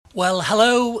Well,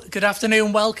 hello, good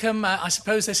afternoon, welcome. I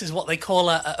suppose this is what they call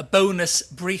a bonus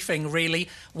briefing, really.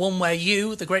 One where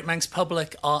you, the Great Manx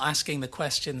public, are asking the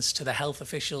questions to the health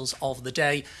officials of the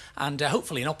day, and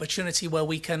hopefully an opportunity where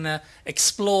we can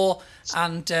explore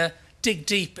and dig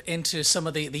deep into some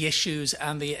of the issues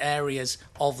and the areas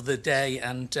of the day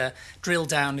and drill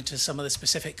down into some of the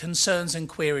specific concerns and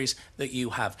queries that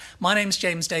you have. My name's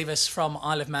James Davis from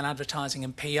Isle of Man Advertising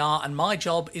and PR, and my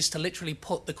job is to literally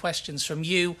put the questions from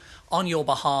you on your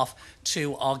behalf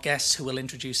to our guests who we'll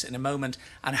introduce in a moment,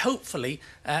 and hopefully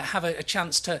have a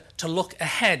chance to look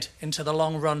ahead into the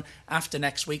long run after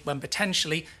next week, when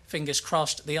potentially, fingers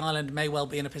crossed, the island may well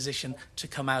be in a position to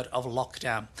come out of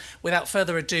lockdown. Without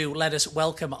further ado, let us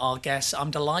welcome our guests.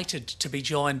 I'm delighted to be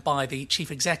joined by the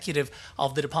Chief Executive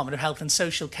of the Department of Health and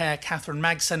Social Care, Catherine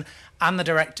Magson, and the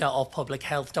Director of Public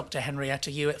Health, Dr.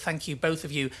 Henrietta Hewitt. Thank you, both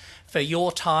of you, for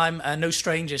your time. No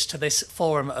strangers to this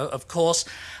forum, of course.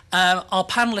 Our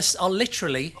panellists are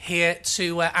literally here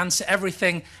to answer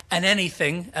everything and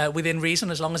anything within reason,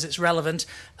 as long as it's relevant,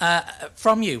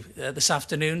 from you this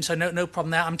afternoon. So no problem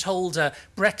there. I'm told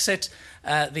Brexit,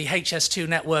 the HS2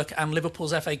 network and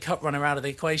Liverpool's FA Cup run are out of the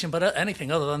equation, but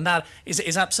anything other than that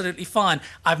is absolutely fine.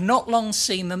 I've not long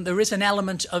seen them. There is an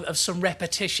element of some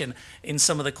repetition in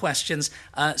some of the questions.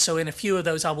 So in a few of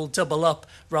those, I will double up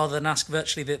rather than ask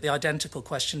virtually the identical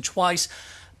question twice.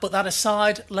 But that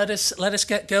aside, let us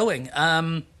get going.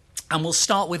 And we'll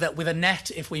start with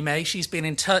Annette, if we may. She's been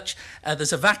in touch.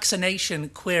 There's a vaccination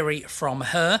query from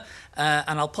her,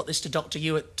 and I'll put this to Dr.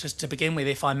 Hewitt to begin with,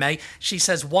 if I may. She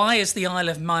says, why is the Isle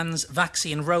of Man's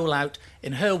vaccine rollout,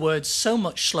 in her words, so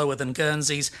much slower than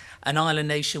Guernsey's, an island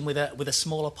nation with a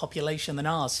smaller population than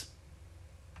ours?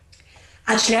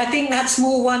 Actually, I think that's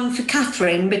more one for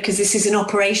Catherine, because this is an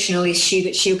operational issue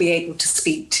that she'll be able to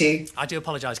speak to. I do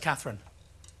apologise, Catherine.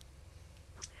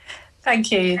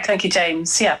 Thank you,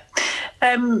 James. Yeah.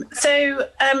 In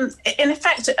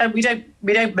effect, we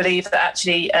don't believe that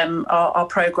actually our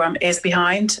programme is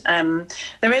behind.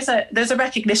 There's a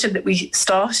recognition that we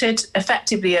started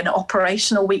effectively an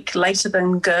operational week later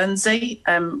than Guernsey,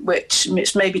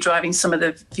 which may be driving some of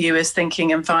the viewers'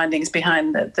 thinking and findings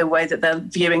behind the way that they're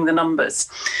viewing the numbers.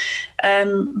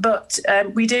 But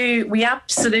we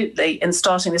absolutely, in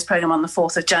starting this programme on the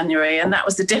 4th of January, and that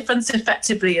was the difference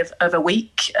effectively of a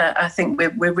week, I think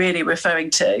we're really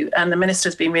referring to. And the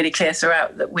Minister's been really clear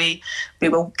throughout that we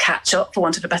will catch up, for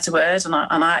want of a better word, and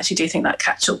I actually do think that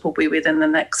catch up will be within the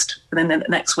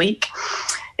next week.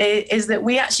 Is that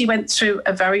we actually went through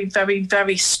a very, very,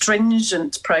 very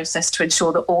stringent process to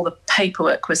ensure that all the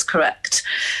paperwork was correct.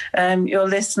 Your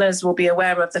listeners will be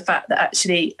aware of the fact that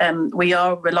actually we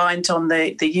are reliant on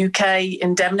the UK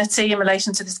indemnity in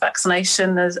relation to this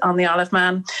vaccination on the Isle of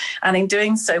Man. And in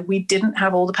doing so, we didn't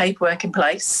have all the paperwork in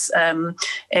place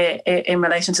in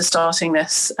relation to starting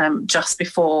this just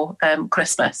before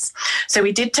Christmas. So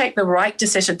we did take the right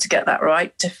decision to get that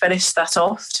right, to finish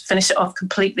it off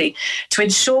completely, to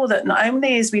ensure that not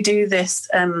only as we do this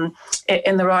in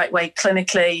the right way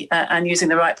clinically and using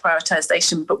the right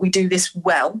prioritisation, but we do this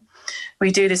well.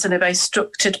 We do this in a very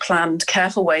structured, planned,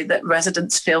 careful way that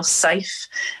residents feel safe.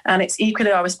 And it's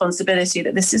equally our responsibility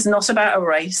that this is not about a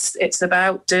race. It's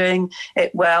about doing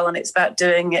it well, and it's about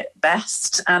doing it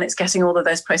best, and it's getting all of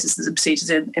those processes and procedures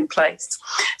in place.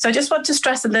 So I just want to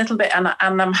stress a little bit, and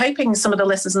I'm hoping some of the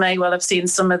listeners may well have seen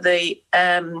some of the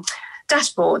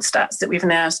dashboard stats that we've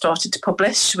now started to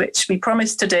publish, which we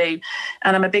promised to do.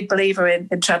 And I'm a big believer in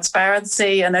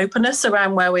transparency and openness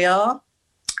around where we are.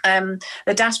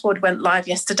 The dashboard went live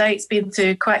yesterday. It's been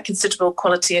through quite considerable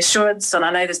quality assurance, and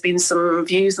I know there's been some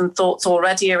views and thoughts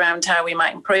already around how we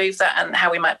might improve that and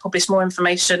how we might publish more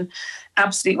information.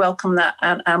 Absolutely welcome that,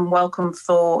 and welcome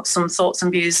for some thoughts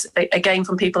and views again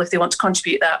from people if they want to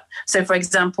contribute that. So, for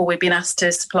example, we've been asked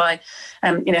to supply,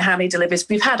 how many deliveries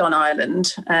we've had on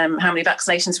Ireland, how many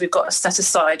vaccinations we've got set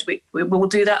aside. We will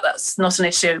do that. That's not an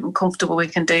issue. I'm comfortable we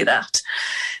can do that.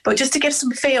 But just to give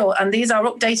some feel, and these are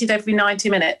updated every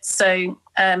 90 minutes. So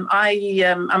I'm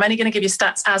only going to give you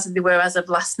stats as they were as of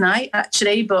last night,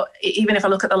 actually. But even if I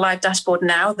look at the live dashboard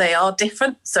now, they are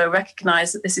different. So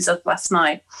recognise that this is of last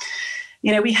night.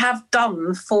 We have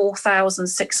done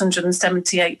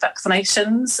 4,678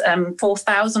 vaccinations.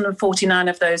 4,049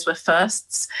 of those were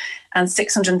firsts, and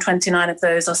 629 of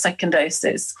those are second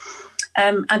doses.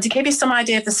 And to give you some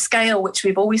idea of the scale, which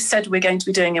we've always said we're going to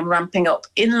be doing and ramping up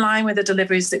in line with the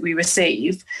deliveries that we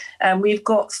receive, we've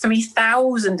got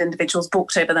 3,000 individuals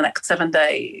booked over the next 7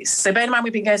 days. So bear in mind,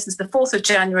 we've been going since the 4th of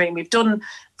January, and we've done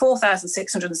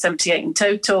 4,678 in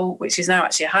total, which is now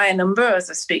actually a higher number as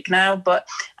I speak now,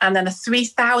 and then a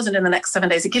 3,000 in the next 7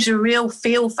 days. It gives you a real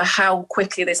feel for how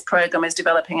quickly this programme is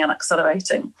developing and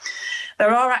accelerating. There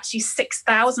are actually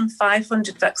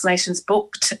 6,500 vaccinations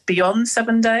booked beyond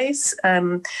 7 days.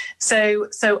 So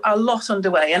a lot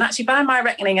underway. And actually, by my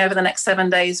reckoning, over the next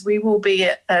 7 days, we will be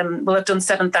we'll have done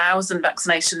 7,000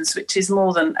 vaccinations, which is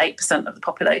more than 8% of the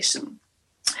population.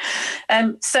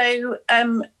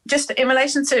 Just in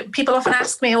relation to, people often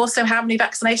ask me also how many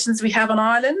vaccinations we have on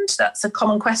Ireland. That's a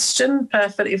common question,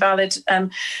 perfectly valid.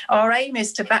 Our aim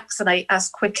is to vaccinate as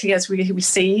quickly as we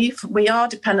receive. We are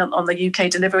dependent on the UK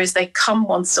deliveries. They come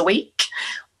once a week.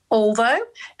 Although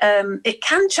it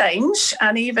can change,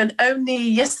 and even only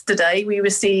yesterday we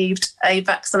received a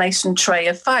vaccination tray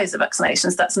of Pfizer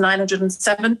vaccinations. That's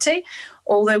 970,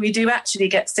 although we do actually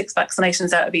get 6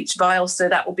 vaccinations out of each vial, so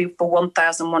that will be for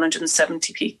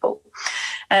 1,170 people.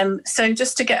 So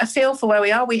just to get a feel for where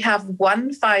we are, we have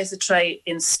 1 Pfizer tray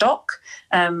in stock,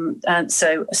 and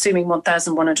so assuming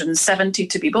 1,170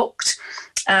 to be booked,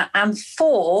 and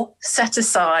 4 set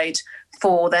aside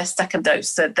for their second dose.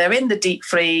 So they're in the deep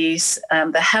freeze,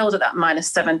 they're held at that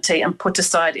 -70 and put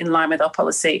aside in line with our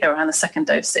policy around the second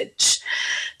dosage.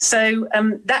 So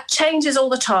that changes all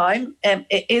the time.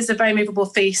 It is a very movable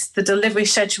feast. The delivery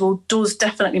schedule does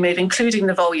definitely move, including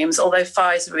the volumes, although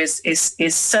Pfizer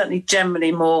is certainly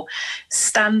generally more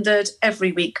standard.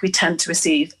 Every week we tend to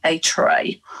receive a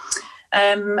tray.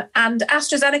 And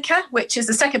AstraZeneca, which is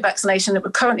the second vaccination that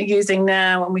we're currently using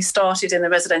now, and we started in the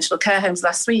residential care homes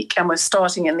last week, and we're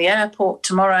starting in the airport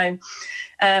tomorrow.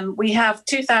 We have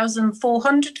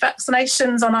 2,400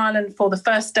 vaccinations on Ireland for the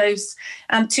first dose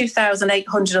and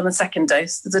 2,800 on the second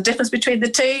dose. There's a difference between the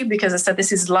two because I said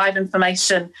this is live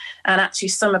information, and actually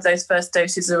some of those first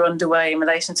doses are underway in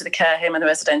relation to the care home and the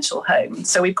residential home.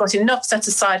 So we've got enough set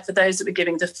aside for those that we're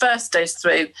giving the first dose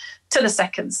through to the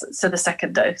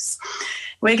second dose.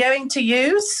 We're going to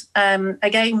use,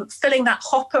 again, filling that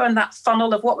hopper and that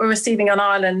funnel of what we're receiving on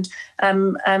Ireland,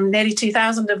 nearly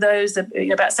 2,000 of those,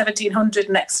 about 1,700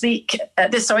 next week,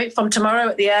 from tomorrow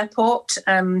at the airport,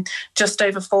 just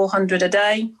over 400 a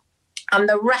day. And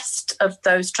the rest of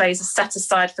those trays are set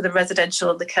aside for the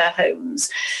residential and the care homes,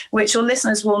 which your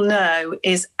listeners will know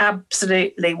is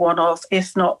absolutely one of,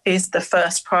 if not is the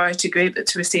first priority group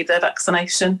to receive their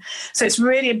vaccination. So it's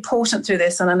really important through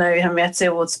this, and I know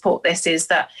Henrietta will support this, is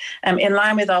that in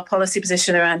line with our policy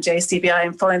position around JCVI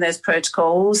and following those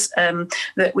protocols,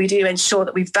 that we do ensure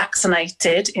that we've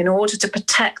vaccinated in order to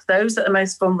protect those that are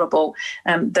most vulnerable,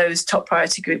 those top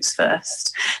priority groups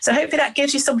first. So hopefully that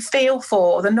gives you some feel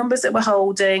for the numbers that we're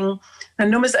holding, the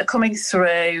numbers that are coming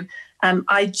through. I'm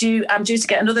due to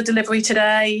get another delivery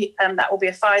today, and that will be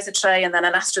a Pfizer tray and then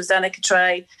an AstraZeneca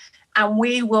tray. And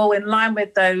we will, in line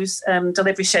with those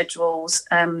delivery schedules,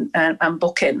 and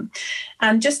book in.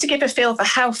 And just to give a feel for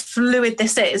how fluid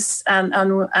this is and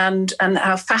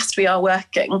how fast we are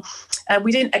working,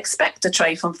 we didn't expect a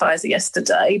tray from Pfizer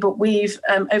yesterday, but we've,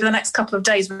 over the next couple of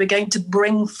days, we're going to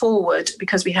bring forward,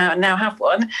 because we now have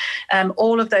one,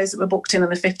 all of those that were booked in on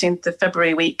the 15th of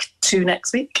February week to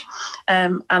next week,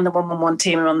 and the 111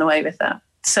 team are on the way with that.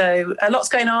 So a lot's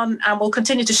going on, and we'll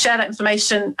continue to share that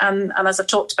information. And as I've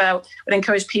talked about, we'd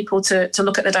encourage people to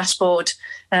look at the dashboard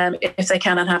if they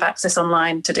can and have access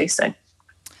online to do so.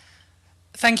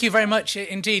 Thank you very much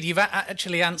indeed. You've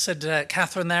actually answered,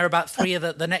 Catherine, there about 3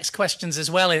 of the next questions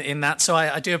as well in that, so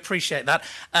I do appreciate that.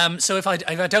 So if I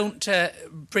don't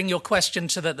bring your question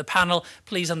to the panel,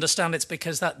 please understand it's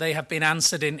because that they have been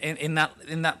answered in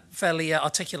that fairly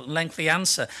articulate and lengthy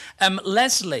answer.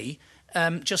 Leslie,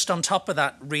 just on top of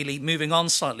that, really moving on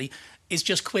slightly, is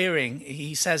just querying.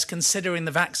 He says, considering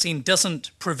the vaccine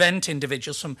doesn't prevent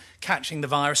individuals from catching the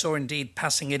virus or indeed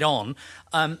passing it on,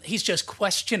 he's just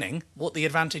questioning what the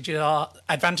advantages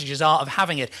are of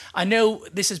having it. I know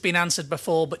this has been answered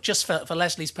before, but just for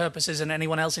Leslie's purposes and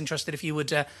anyone else interested, if you would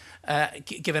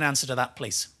give an answer to that,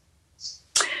 please.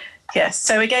 Yes,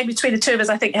 so again, between the two of us,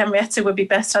 I think Henrietta would be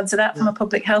best to answer that from a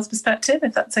public health perspective,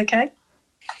 if that's okay.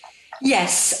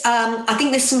 Yes, I think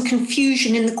there's some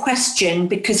confusion in the question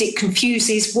because it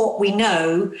confuses what we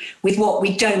know with what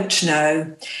we don't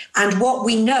know. And what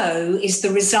we know is the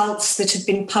results that have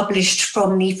been published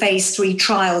from the phase 3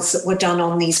 trials that were done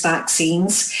on these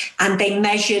vaccines. And they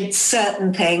measured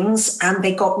certain things and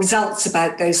they got results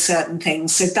about those certain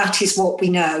things. So that is what we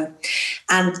know.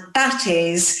 And that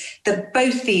is that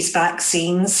both these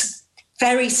vaccines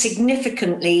very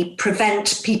significantly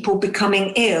prevent people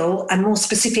becoming ill, and more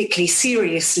specifically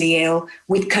seriously ill,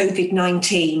 with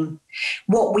COVID-19.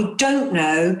 What we don't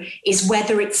know is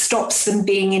whether it stops them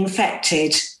being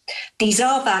infected. These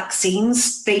are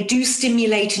vaccines. They do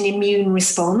stimulate an immune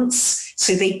response.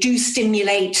 So they do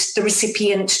stimulate the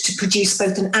recipient to produce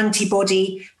both an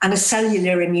antibody and a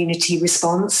cellular immunity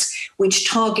response, which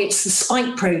targets the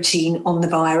spike protein on the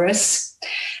virus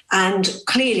and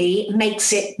clearly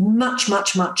makes it much,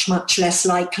 much, much, much less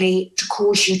likely to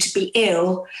cause you to be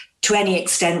ill to any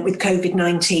extent with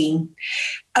COVID-19.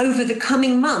 Over the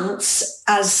coming months,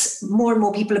 as more and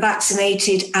more people are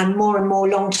vaccinated and more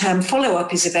long-term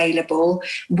follow-up is available,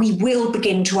 we will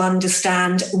begin to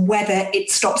understand whether it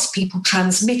stops people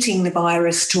transmitting the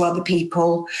virus to other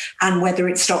people and whether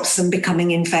it stops them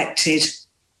becoming infected.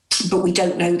 But we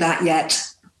don't know that yet.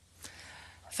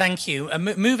 Thank you.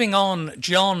 Moving on,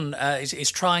 John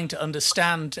is trying to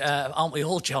understand, aren't we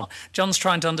all, John? John's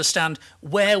trying to understand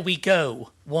where we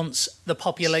go once the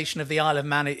population of the Isle of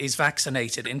Man is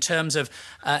vaccinated. In terms of,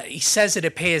 he says it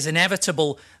appears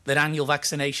inevitable that annual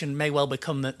vaccination may well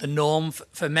become the norm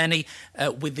for many,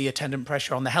 with the attendant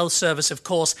pressure on the health service, of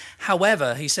course.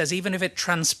 However, he says even if it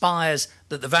transpires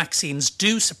that the vaccines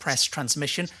do suppress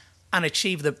transmission and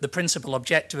achieve the principal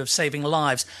objective of saving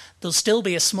lives, there'll still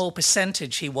be a small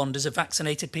percentage, he wonders, of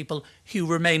vaccinated people who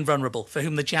remain vulnerable, for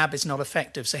whom the jab is not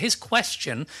effective. So his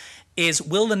question is,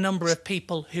 will the number of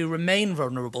people who remain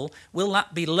vulnerable, will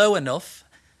that be low enough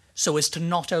so as to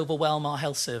not overwhelm our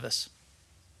health service?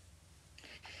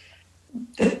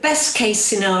 The best case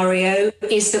scenario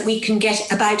is that we can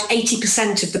get about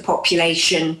 80% of the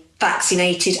population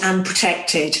vaccinated and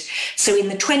protected. So in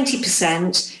the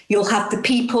 20%, you'll have the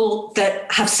people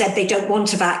that have said they don't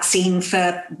want a vaccine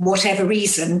for whatever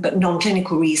reason, but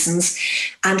non-clinical reasons,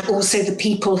 and also the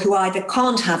people who either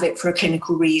can't have it for a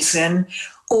clinical reason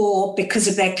or because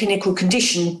of their clinical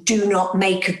condition do not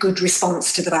make a good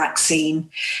response to the vaccine.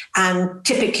 And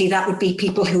typically that would be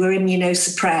people who are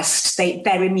immunosuppressed.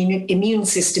 Their immune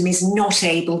system is not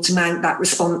able to mount that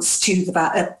response to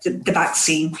the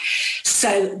vaccine.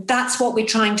 So that's what we're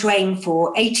trying to aim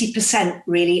for, 80%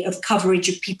 really of coverage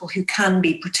of people who can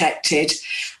be protected.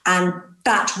 And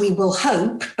that we will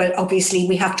hope, but obviously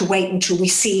we have to wait until we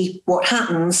see what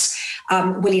happens,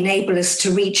 will enable us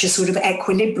to reach a sort of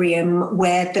equilibrium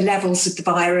where the levels of the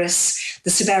virus, the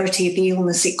severity of the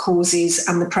illness it causes,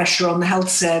 and the pressure on the health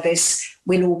service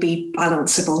will all be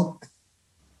balanceable.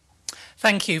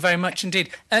 Thank you very much indeed.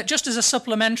 Just as a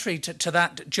supplementary to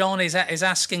that, John is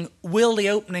asking, will the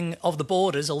opening of the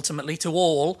borders ultimately to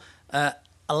all,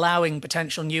 allowing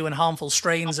potential new and harmful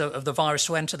strains of the virus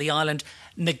to enter the island,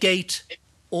 negate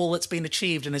all that's been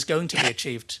achieved and is going to be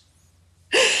achieved?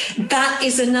 That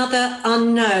is another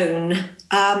unknown.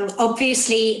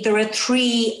 Obviously, there are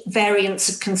 3 variants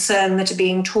of concern that are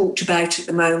being talked about at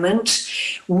the moment.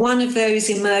 One of those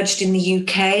emerged in the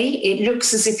UK. It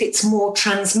looks as if it's more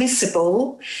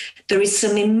transmissible. There is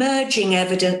some emerging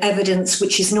evidence,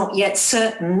 which is not yet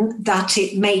certain, that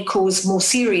it may cause more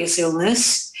serious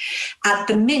illness. At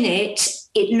the minute,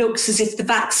 it looks as if the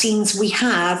vaccines we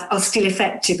have are still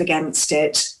effective against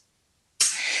it.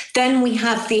 Then we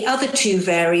have the other 2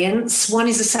 variants. One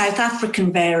is a South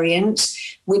African variant,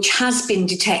 which has been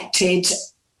detected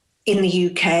in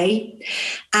the UK.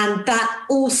 And that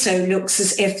also looks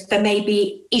as if there may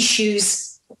be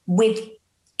issues with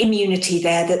immunity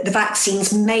there, that the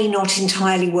vaccines may not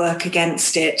entirely work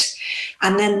against it.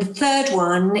 And then the third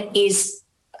one is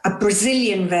a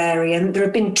Brazilian variant. There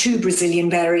have been 2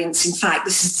 Brazilian variants, in fact.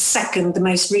 This is the second, the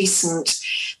most recent.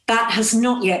 That has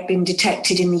not yet been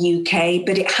detected in the UK,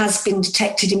 but it has been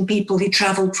detected in people who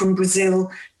travelled from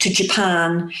Brazil to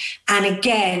Japan. And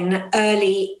again,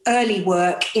 early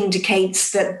work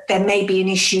indicates that there may be an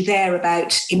issue there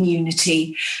about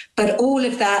immunity. But all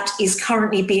of that is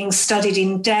currently being studied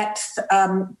in depth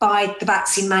by the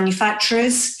vaccine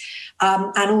manufacturers.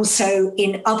 And also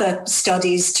in other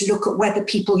studies to look at whether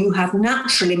people who have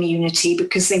natural immunity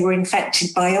because they were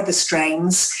infected by other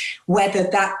strains, whether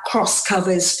that cross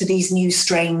covers for these new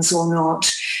strains or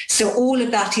not. So all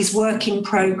of that is work in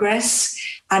progress,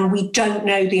 and we don't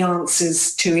know the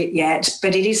answers to it yet,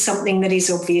 but it is something that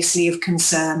is obviously of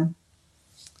concern.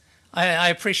 I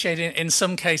appreciate in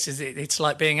some cases it's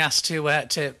like being asked to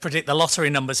predict the lottery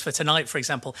numbers for tonight, for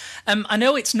example. I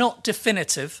know it's not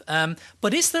definitive,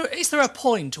 but is there a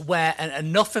point where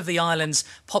enough of the island's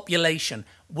population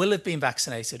will have been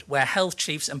vaccinated, where health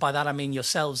chiefs, and by that I mean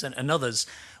yourselves and others,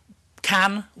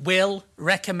 will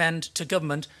recommend to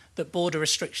government that border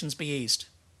restrictions be eased?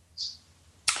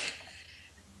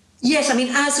 Yes, I mean,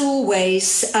 as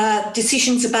always,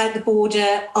 decisions about the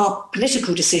border are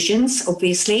political decisions,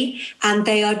 obviously, and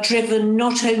they are driven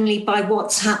not only by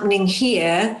what's happening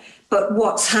here, but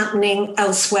what's happening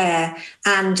elsewhere.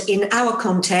 And in our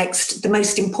context, the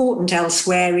most important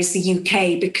elsewhere is the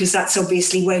UK, because that's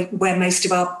obviously where most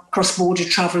of our cross-border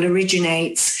travel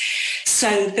originates.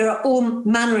 So there are all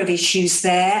manner of issues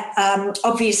there.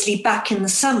 Obviously, back in the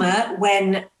summer,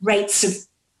 when rates of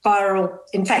viral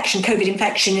infection, COVID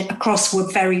infection across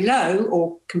were very low,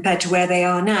 or compared to where they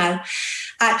are now,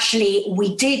 actually,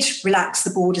 we did relax the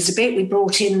borders a bit. We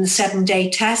brought in the 7-day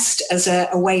test as a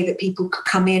way that people could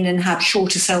come in and have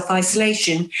shorter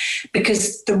self-isolation,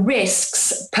 because the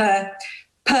risks per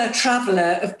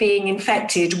traveller of being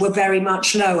infected were very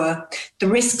much lower. The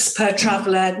risks per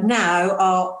traveller now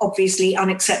are obviously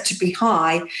unacceptably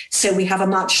high, so we have a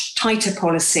much tighter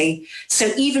policy.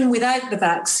 So even without the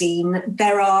vaccine,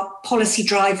 there are policy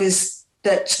drivers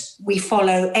that we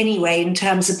follow anyway in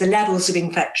terms of the levels of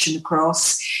infection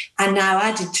across. And now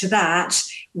added to that,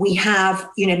 we have,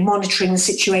 monitoring the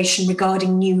situation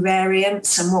regarding new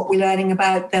variants and what we're learning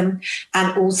about them,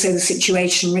 and also the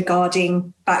situation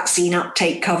regarding vaccine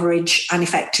uptake, coverage and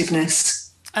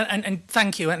effectiveness. And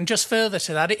thank you. And just further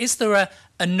to that, is there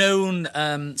a known,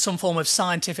 some form of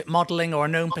scientific modelling or a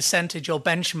known percentage or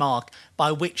benchmark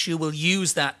by which you will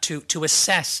use that to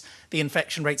assess the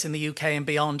infection rates in the UK and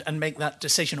beyond and make that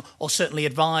decision, or certainly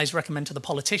recommend to the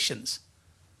politicians?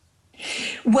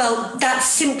 Well, that's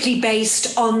simply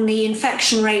based on the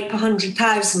infection rate per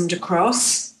 100,000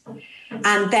 across,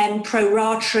 and then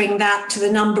prorating that to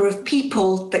the number of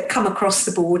people that come across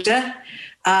the border.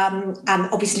 And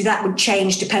obviously that would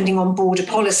change depending on border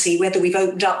policy, whether we've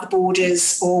opened up the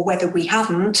borders or whether we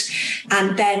haven't.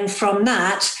 And then from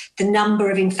that, the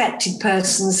number of infected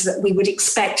persons that we would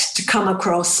expect to come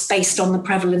across based on the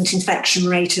prevalent infection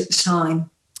rate at the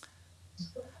time.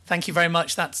 Thank you very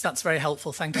much. That's very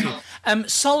helpful. Thank you.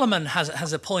 Solomon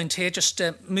has a point here, just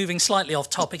moving slightly off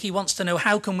topic. He wants to know,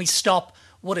 how can we stop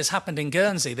what has happened in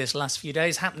Guernsey this last few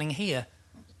days happening here?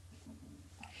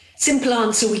 Simple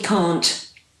answer, we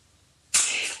can't.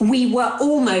 We were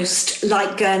almost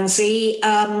like Guernsey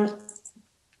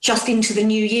just into the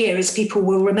new year, as people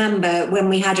will remember, when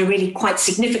we had a really quite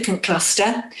significant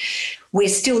cluster. We're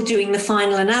still doing the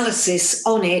final analysis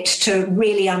on it to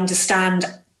really understand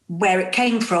where it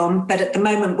came from, but at the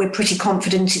moment we're pretty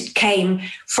confident it came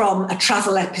from a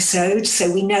travel episode,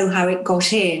 so we know how it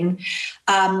got in.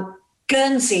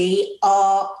 Guernsey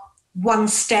are one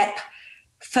step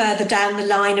further down the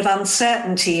line of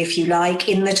uncertainty, if you like,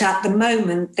 in that at the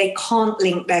moment they can't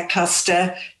link their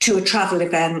cluster to a travel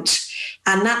event.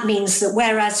 And that means that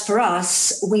whereas for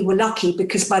us, we were lucky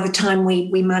because by the time we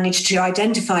managed to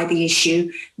identify the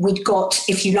issue, we'd got,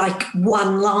 if you like,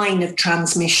 one line of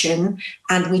transmission,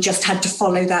 and we just had to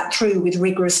follow that through with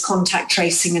rigorous contact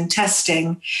tracing and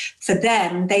testing. For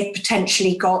them, they've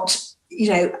potentially got,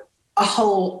 a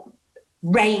whole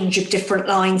range of different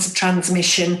lines of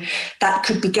transmission that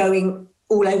could be going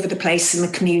all over the place in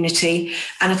the community.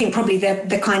 And I think probably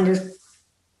the kind of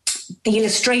the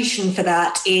illustration for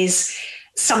that is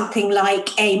something like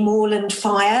a moorland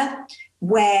fire,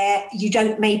 where you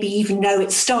don't maybe even know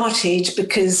it started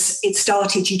because it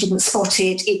started, you didn't spot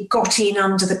it, it got in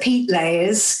under the peat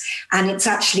layers, and it's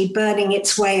actually burning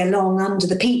its way along under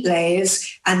the peat layers,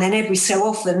 and then every so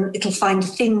often it'll find a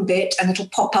thin bit and it'll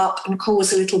pop up and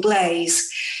cause a little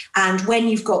blaze. And when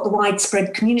you've got the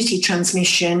widespread community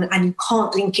transmission and you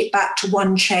can't link it back to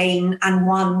one chain and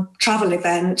one travel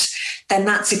event, then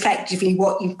that's effectively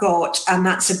what you've got. And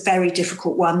that's a very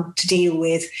difficult one to deal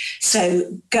with.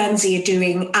 So Guernsey are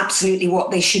doing absolutely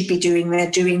what they should be doing.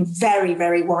 They're doing very,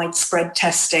 very widespread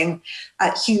testing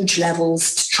at huge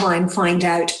levels to try and find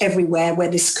out everywhere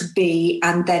where this could be,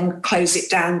 and then close it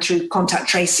down through contact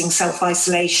tracing,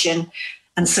 self-isolation,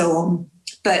 and so on.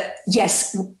 But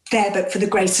yes, there, but for the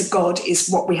grace of God is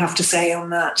what we have to say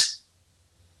on that.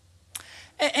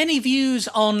 Any views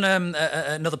on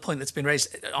another point that's been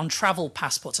raised on travel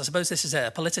passports? I suppose this is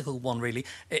a political one, really.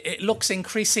 It looks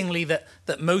increasingly that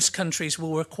most countries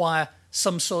will require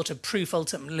some sort of proof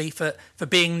ultimately for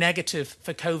being negative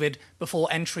for COVID before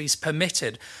entry is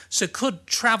permitted. So could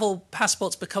travel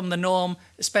passports become the norm,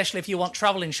 especially if you want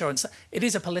travel insurance? It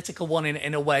is a political one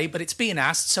in a way, but it's being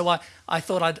asked, so I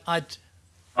thought I'd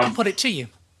put it to you.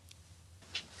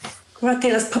 Well, I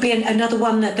think that's probably another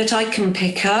one that I can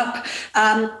pick up.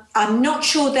 I'm not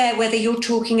sure there whether you're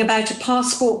talking about a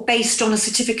passport based on a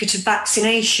certificate of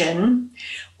vaccination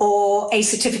or a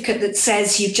certificate that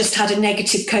says you've just had a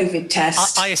negative COVID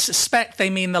test. I suspect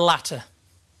they mean the latter.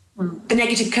 The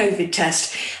negative COVID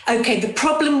test. Okay, the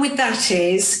problem with that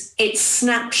is it's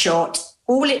snapshot.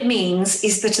 All it means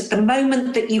is that at the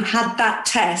moment that you had that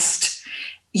test,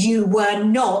 you were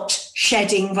not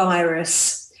shedding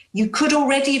virus. you could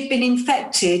already have been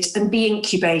infected and be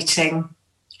incubating.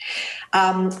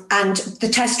 And the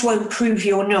test won't prove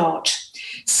you're not.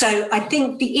 So I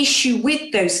think the issue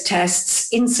with those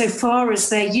tests, insofar as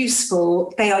they're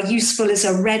useful, they are useful as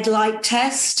a red light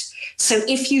test. So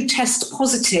if you test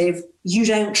positive, you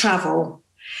don't travel.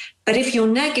 But if you're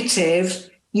negative,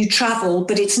 you travel,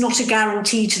 but it's not a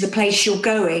guarantee to the place you're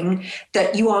going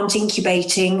that you aren't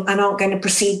incubating and aren't going to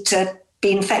proceed to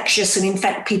be infectious and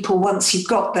infect people once you've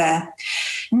got there.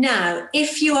 Now,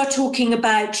 if you are talking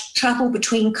about travel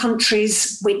between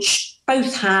countries which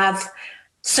both have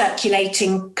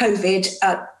circulating COVID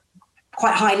at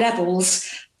quite high levels,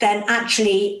 then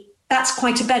actually that's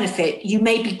quite a benefit. You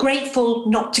may be grateful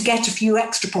not to get a few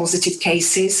extra positive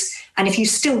cases. And if you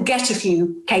still get a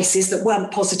few cases that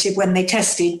weren't positive when they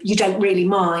tested, you don't really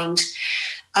mind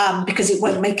because it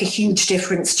won't make a huge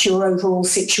difference to your overall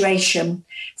situation.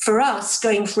 For us,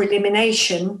 going for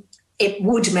elimination, it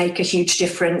would make a huge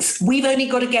difference. We've only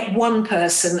got to get one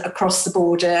person across the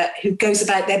border who goes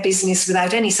about their business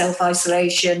without any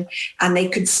self-isolation, and they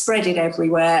could spread it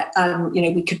everywhere.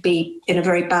 We could be in a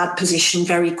very bad position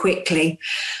very quickly.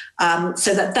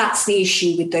 So that's the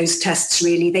issue with those tests,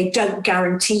 really. They don't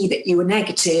guarantee that you are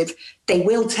negative. They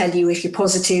will tell you if you're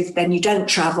positive, then you don't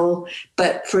travel.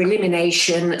 But for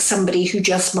elimination, somebody who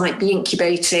just might be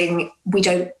incubating,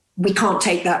 we can't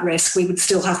take that risk. We would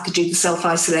still have to do the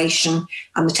self-isolation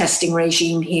and the testing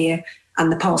regime here,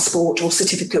 and the passport or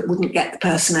certificate wouldn't get the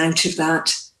person out of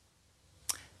that.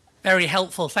 Very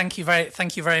helpful. Thank you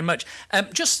very much.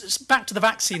 Just back to the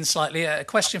vaccine slightly, a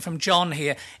question from John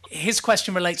here. His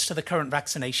question relates to the current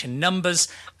vaccination numbers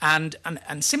and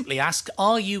simply ask,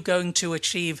 are you going to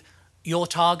achieve your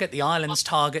target, the island's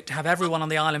target, to have everyone on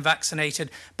the island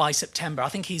vaccinated by September? I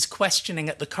think he's questioning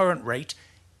at the current rate,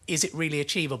 is it really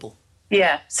achievable?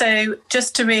 Yeah, so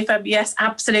just to reaffirm, yes,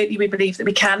 absolutely, we believe that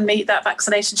we can meet that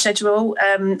vaccination schedule,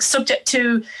 subject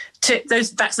to those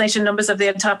vaccination numbers of the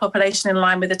entire population in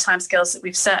line with the timescales that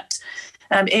we've set.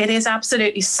 It is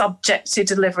absolutely subject to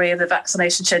delivery of the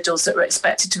vaccination schedules that we're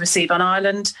expected to receive on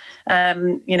Ireland. We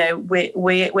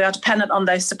are dependent on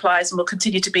those supplies and will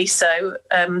continue to be so.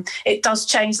 It does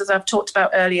change, as I've talked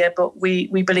about earlier, but we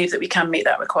believe that we can meet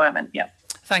that requirement, yeah.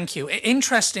 Thank you.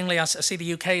 Interestingly, I see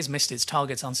the UK has missed its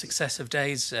targets on successive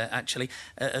days,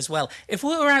 as well. If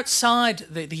we were outside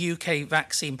the UK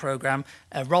vaccine programme,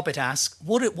 Robert asks,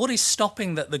 what is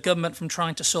stopping the government from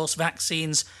trying to source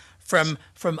vaccines from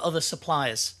other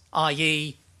suppliers,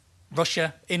 i.e.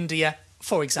 Russia, India,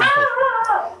 for example?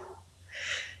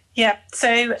 Yeah,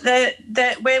 so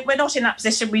we're not in that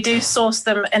position. We do source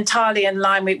them entirely in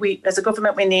line. We as a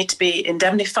government, we need to be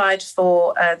indemnified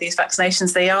for these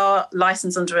vaccinations. They are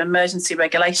licensed under emergency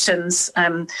regulations,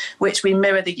 which we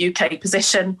mirror the UK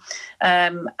position.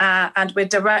 And we're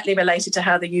directly related to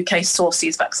how the UK sources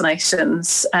these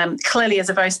vaccinations. Clearly, as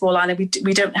a very small island,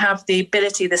 we don't have the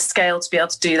ability, the scale to be able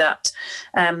to do that.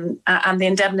 And the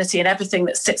indemnity and everything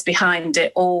that sits behind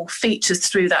it all features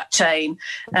through that chain.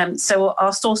 So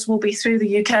our source will be through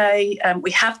the UK. We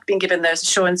have been given those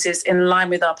assurances in line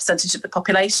with our percentage of the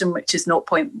population, which is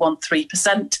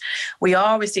 0.13%. We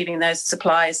are receiving those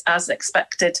supplies as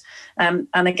expected. And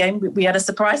again, we had a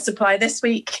surprise supply this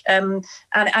week, and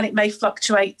it may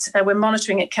fluctuate. We're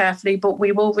monitoring it carefully, but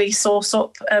we will resource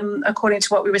up according to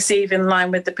what we receive in line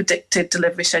with the predicted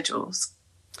delivery schedules.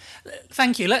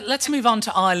 Thank you. Let's move on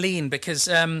to Eileen, because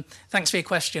thanks for your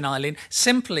question, Eileen.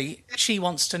 Simply, she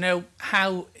wants to know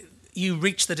how you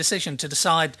reach the decision to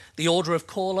decide the order of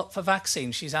call-up for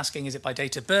vaccines. She's asking, is it by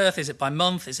date of birth? Is it by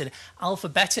month? Is it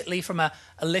alphabetically from a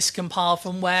list compiled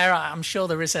from where? I'm sure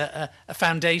there is a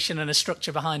foundation and a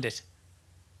structure behind it.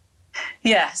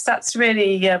 Yes, that's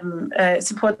really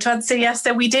it's important to answer. Yes,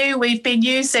 so we do. We've been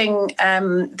using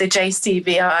the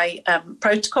JCVI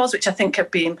protocols, which I think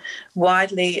have been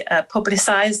widely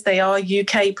publicised. They are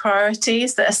UK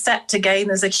priorities that are set. Again,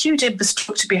 there's a huge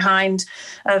infrastructure behind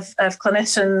of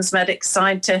clinicians, medics,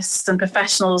 scientists and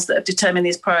professionals that have determined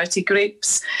these priority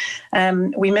groups.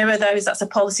 We mirror those. That's a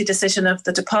policy decision of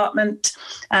the department,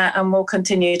 and we'll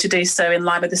continue to do so in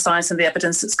line with the science and the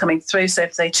evidence that's coming through. So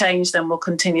if they change, then we'll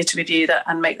continue to review that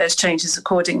and make those changes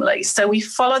accordingly. So we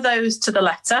follow those to the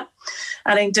letter.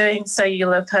 And in doing so,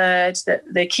 you'll have heard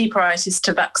that the key priority is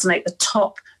to vaccinate the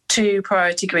top 2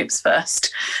 priority groups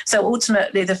first. So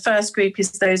ultimately, the first group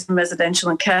is those in residential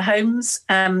and care homes.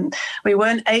 We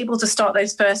weren't able to start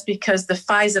those first because the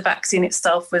Pfizer vaccine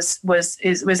itself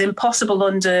was impossible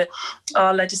under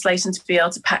our legislation to be able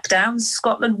to pack down.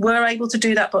 Scotland were able to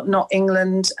do that, but not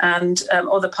England and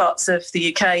other parts of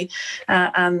the UK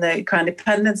and the Crown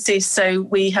dependencies. So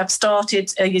we have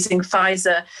started using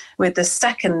Pfizer with the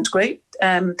second group.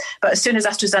 But as soon as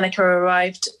AstraZeneca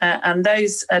arrived and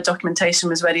those documentation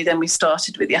was ready, then we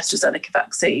started with the AstraZeneca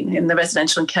vaccine in the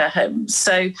residential and care homes.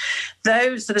 So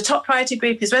the top priority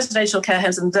group is residential care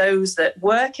homes and those that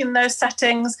work in those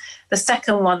settings. The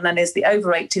second one then is the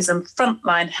over 80s and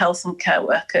frontline health and care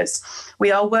workers.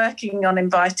 We are working on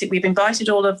we've invited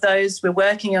all of those. We're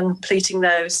working on completing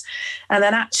those. And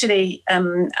then actually,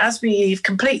 as we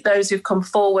complete those who've come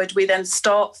forward, we then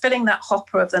start filling that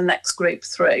hopper of the next group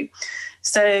through.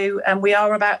 So we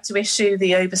are about to issue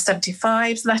the over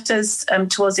 75s letters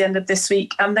towards the end of this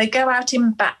week, and they go out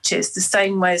in batches the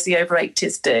same way as the over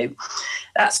 80s do.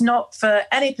 That's not for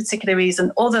any particular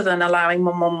reason other than allowing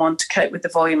 111 to cope with the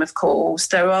volume of calls.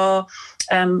 There are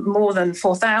more than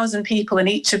 4,000 people in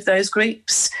each of those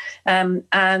groups, and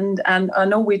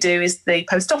all we do is the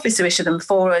post office who issue them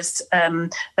for us.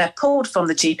 They're pulled from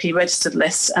the GP registered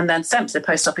list and then sent to the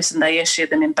post office, and they issue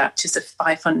them in batches of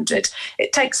 500.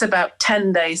 It takes about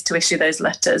 10 days to issue those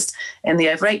letters in the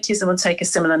over 80s, and we'll take a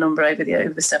similar number over the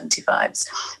over 75s.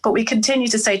 But we continue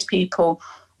to say to people,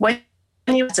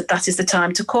 that is the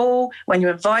time to call. When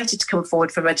you're invited to come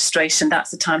forward for registration,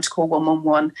 that's the time to call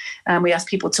 111. And we ask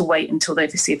people to wait until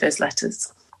they've received those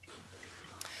letters.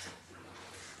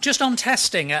 Just on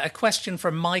testing, a question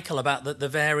from Michael about the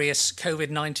various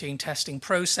COVID-19 testing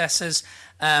processes.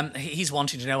 He's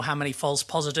wanting to know how many false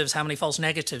positives, how many false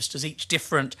negatives does each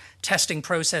different testing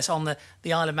process on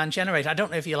the Isle of Man generate? I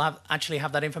don't know if you'll actually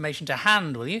have that information to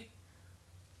hand, will you?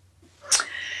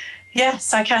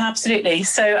 Yes, I can, absolutely.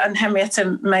 So, and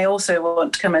Henrietta may also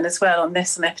want to come in as well on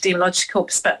this, an epidemiological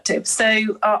perspective.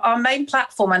 So our main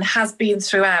platform, and has been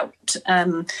throughout,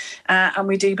 and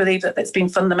we do believe that it's been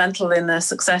fundamental in the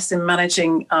success in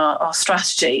managing our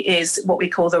strategy, is what we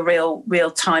call the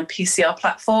real-time PCR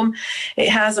platform. It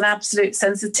has an absolute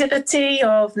sensitivity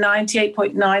of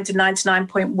 98.9 to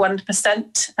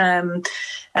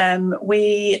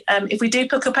 99.1%. If we do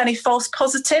pick up any false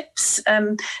positives,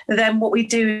 then what we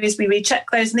do is we recheck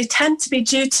those, and they tend to be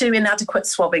due to inadequate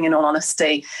swabbing, in all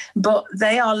honesty, but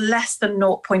they are less than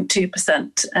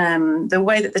 0.2%. The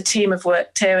way that the team have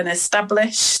worked here and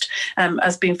established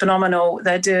has been phenomenal.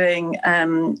 They're doing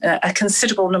a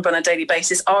considerable number on a daily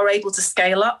basis, are able to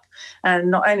scale up, and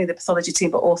not only the pathology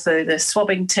team, but also the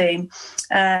swabbing team.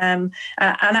 And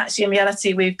actually, in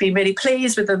reality, we've been really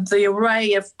pleased with the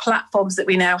array of platforms that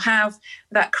we now have.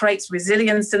 That creates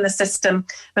resilience in the system.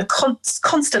 We're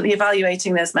constantly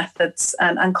evaluating those methods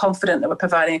and confident that we're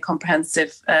providing a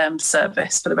comprehensive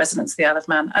service for the residents of the Isle of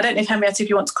Man. I don't know if, Henrietta, if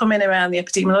you want to come in around the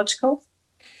epidemiological.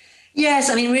 Yes,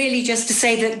 I mean, really just to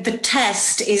say that the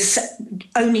test is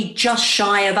only just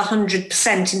shy of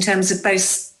 100% in terms of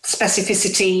both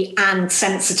specificity and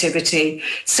sensitivity.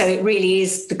 So it really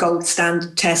is the gold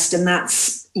standard test, and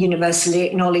that's universally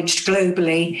acknowledged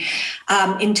globally.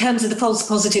 In terms of the false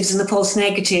positives and the false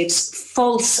negatives,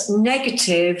 false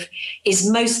negative is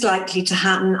most likely to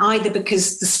happen either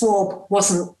because the swab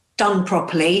wasn't done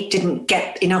properly, didn't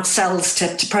get enough cells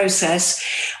to process,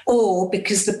 or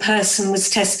because the person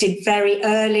was tested very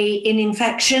early in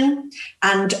infection.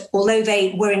 And although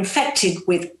they were infected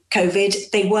with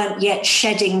COVID, they weren't yet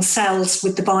shedding cells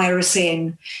with the virus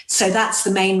in. So that's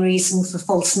the main reason for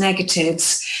false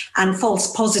negatives. And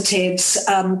false positives,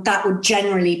 that would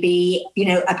generally be,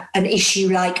 an issue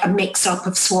like a mix-up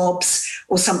of swabs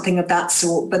or something of that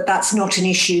sort. But that's not an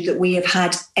issue that we have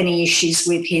had any issues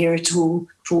with here at all,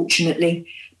 fortunately.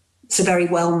 It's a very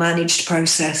well-managed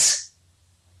process.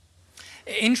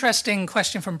 Interesting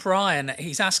question from Brian.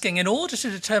 He's asking, in order to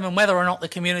determine whether or not the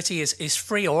community is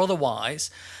free or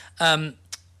otherwise, of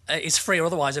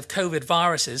COVID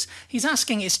viruses, he's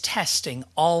asking, is testing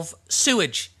of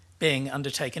sewage being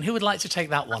undertaken? Who would like to take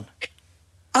that one?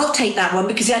 I'll take that one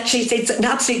because actually it's an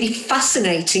absolutely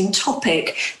fascinating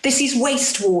topic. This is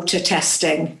wastewater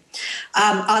testing.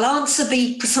 I'll answer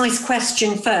the precise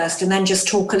question first and then just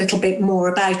talk a little bit more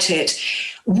about it.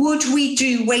 Would we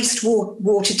do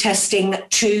wastewater testing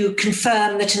to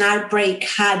confirm that an outbreak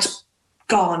had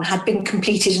been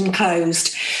completed and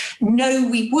closed? No,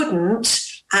 we wouldn't.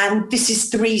 And this is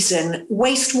the reason.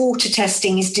 Wastewater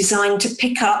testing is designed to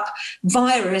pick up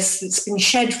virus that's been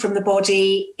shed from the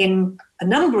body in a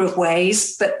number of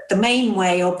ways, but the main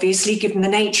way, obviously, given the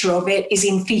nature of it, is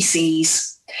in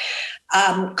feces.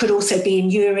 Could also be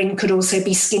in urine, could also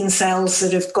be skin cells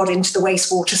that have got into the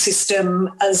wastewater system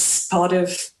as part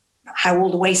of how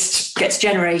all the waste gets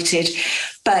generated.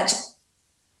 But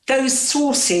those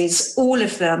sources, all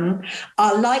of them,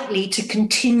 are likely to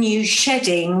continue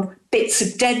shedding bits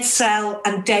of dead cell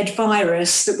and dead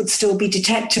virus that would still be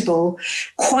detectable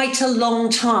quite a long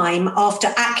time after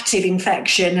active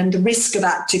infection and the risk of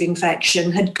active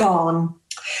infection had gone.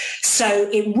 So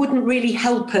it wouldn't really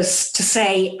help us to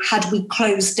say, had we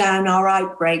closed down our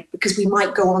outbreak, because we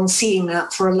might go on seeing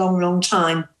that for a long, long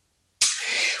time.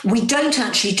 We don't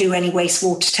actually do any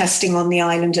wastewater testing on the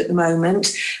island at the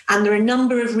moment, and there are a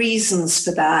number of reasons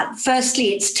for that.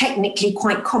 Firstly, it's technically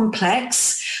quite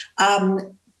complex.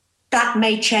 That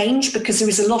may change because there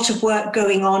is a lot of work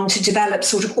going on to develop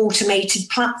sort of automated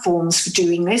platforms for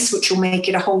doing this, which will make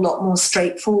it a whole lot more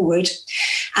straightforward.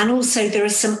 And also there are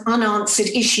some unanswered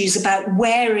issues about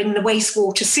where in the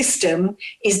wastewater system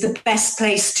is the best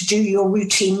place to do your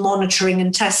routine monitoring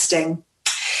and testing.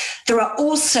 There are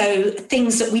also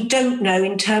things that we don't know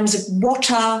in terms of what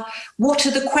are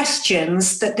the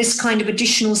questions that this kind of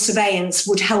additional surveillance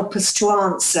would help us to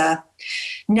answer.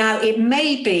 Now, it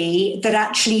may be that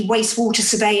actually wastewater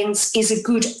surveillance is a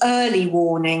good early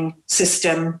warning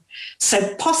system.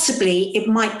 So possibly it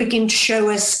might begin to show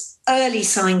us early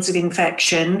signs of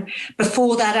infection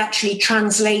before that actually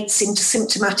translates into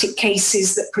symptomatic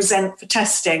cases that present for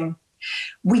testing.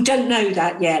 We don't know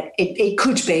that yet. It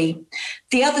could be.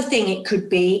 The other thing it could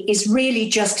be is really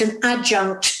just an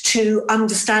adjunct to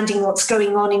understanding what's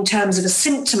going on in terms of a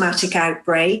symptomatic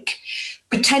outbreak,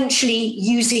 potentially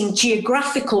using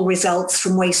geographical results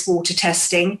from wastewater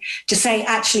testing to say,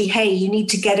 actually, hey, you need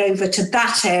to get over to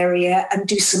that area and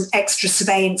do some extra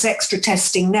surveillance, extra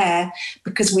testing there,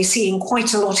 because we're seeing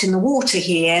quite a lot in the water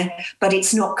here, but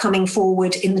it's not coming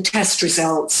forward in the test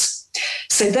results.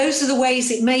 So those are the ways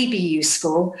it may be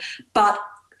useful, but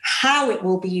how it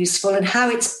will be useful and how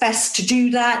it's best to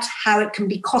do that, how it can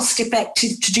be cost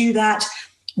effective to do that,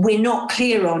 we're not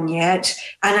clear on yet.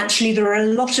 And actually, there are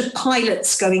a lot of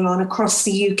pilots going on across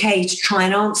the UK to try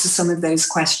and answer some of those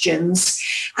questions.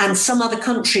 And some other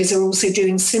countries are also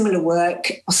doing similar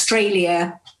work.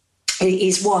 Australia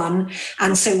is one.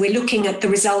 And so we're looking at the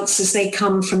results as they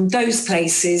come from those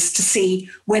places to see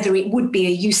whether it would be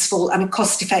a useful and a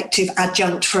cost-effective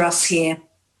adjunct for us here.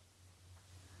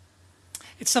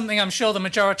 It's something I'm sure the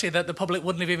majority that the public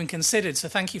wouldn't have even considered. So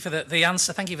thank you for the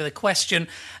answer. Thank you for the question.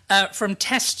 From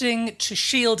testing to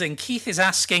shielding, Keith is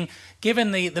asking,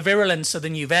 given the virulence of the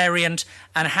new variant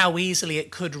and how easily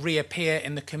it could reappear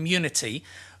in the community,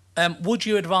 would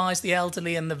you advise the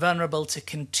elderly and the vulnerable to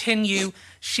continue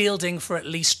shielding for at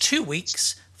least 2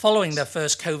 weeks following their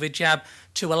first COVID jab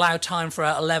to allow time for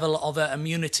a level of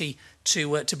immunity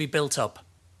to be built up?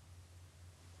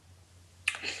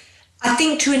 I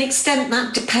think to an extent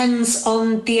that depends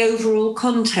on the overall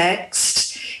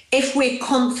context. If we're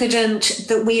confident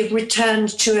that we have returned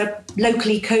to a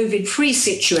locally COVID-free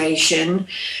situation,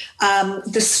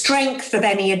 the strength of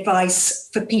any advice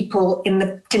for people in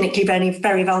the clinically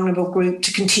very vulnerable group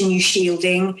to continue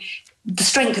shielding, the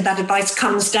strength of that advice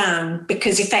comes down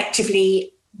because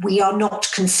effectively we are not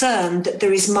concerned that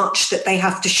there is much that they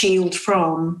have to shield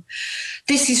from.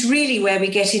 This is really where we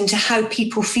get into how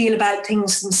people feel about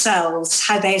things themselves,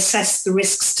 how they assess the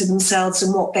risks to themselves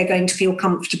and what they're going to feel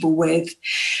comfortable with.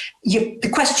 The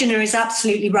questioner is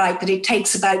absolutely right that it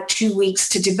takes about 2 weeks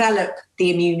to develop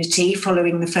the immunity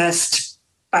following the first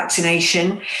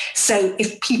vaccination. So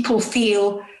if people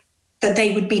feel that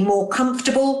they would be more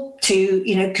comfortable to,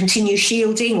 continue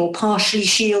shielding or partially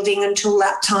shielding until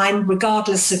that time,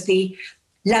 regardless of the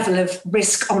level of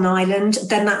risk on island,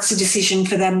 then that's a decision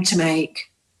for them to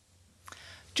make.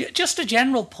 Just a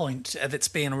general point that's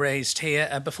being raised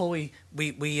here before we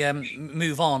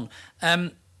move on.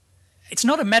 It's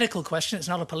not a medical question, it's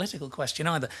not a political question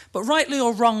either, but rightly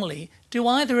or wrongly, do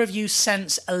either of you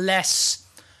sense a less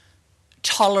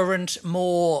tolerant,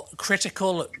 more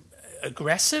critical,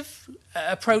 aggressive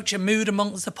approach and mood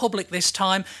amongst the public this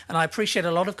time? And I appreciate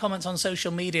a lot of comments on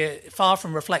social media, far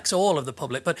from reflects all of the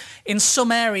public, but in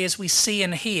some areas we see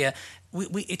and hear,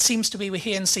 it seems to be we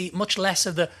hear and see much less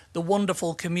of the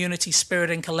wonderful community spirit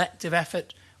and collective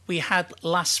effort we had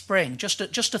last spring. Just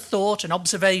a thought, an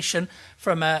observation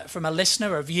from a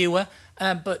listener, a viewer,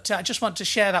 but I just want to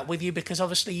share that with you because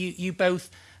obviously you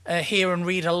both hear and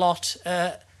read a lot.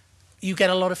 You get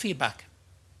a lot of feedback.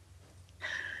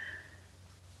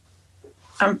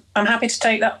 I'm happy to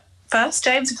take that first,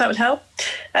 James, if that would help.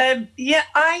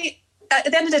 At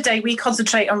the end of the day, we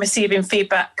concentrate on receiving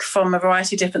feedback from a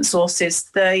variety of different sources.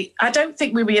 I don't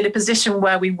think we'd be in a position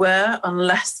where we were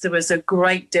unless there was a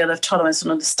great deal of tolerance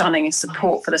and understanding and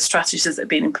support for the strategies that have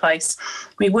been in place.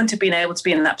 We wouldn't have been able to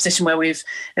be in that position where we've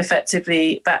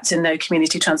effectively backed in no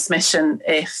community transmission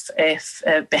if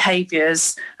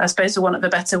behaviours, I suppose for want of a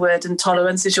better word, and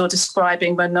tolerance as you're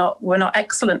describing were not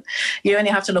excellent. You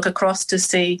only have to look across to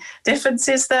see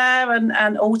differences there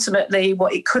and ultimately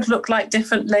what it could look like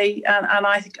differently. and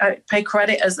I think I pay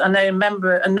credit, as I know a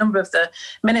number of the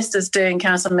ministers doing,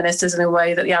 council ministers, in a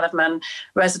way that the Isle of Man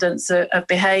residents have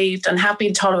behaved and have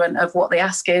been tolerant of what the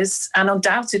ask is, and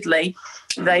undoubtedly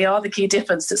they are the key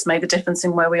difference that's made the difference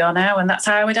in where we are now, and that's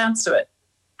how I would answer it.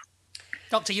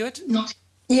 Dr. Ewart?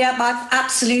 Yeah, I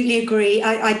absolutely agree.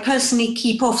 I personally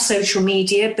keep off social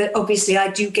media, but obviously I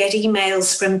do get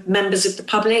emails from members of the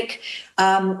public,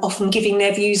 often giving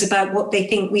their views about what they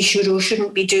think we should or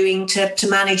shouldn't be doing to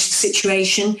manage the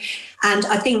situation. And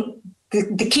I think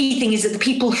the key thing is that the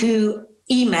people who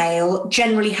email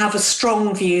generally have a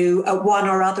strong view at one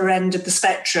or other end of the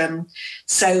spectrum.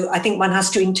 So I think one has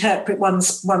to interpret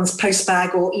one's post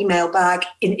bag or email bag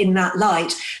in that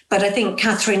light. But I think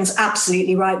Catherine's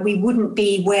absolutely right. We wouldn't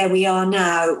be where we are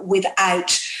now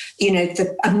without,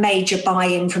 a major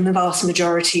buy-in from the vast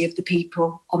majority of the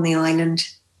people on the island.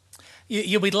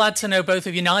 You'll be glad to know, both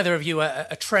of you, neither of you are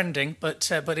trending,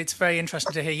 but it's very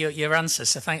interesting to hear your answers.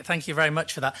 So thank you very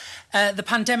much for that. The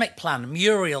pandemic plan,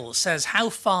 Muriel says, how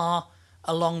far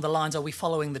along the lines are we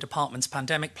following the department's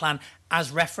pandemic plan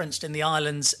as referenced in the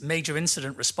island's major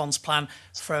incident response plan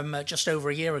from just over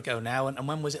a year ago now? And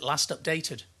when was it last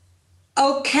updated?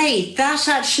 Okay, that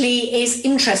actually is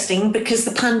interesting because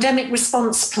the pandemic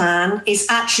response plan is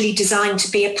actually designed to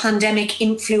be a pandemic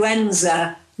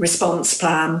influenza response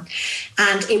plan,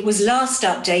 and it was last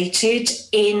updated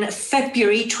in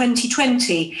February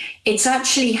 2020. It's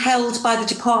actually held by the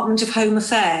Department of Home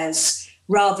Affairs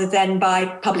rather than by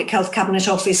Public Health Cabinet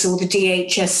Office or the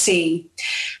DHSC.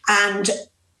 And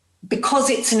because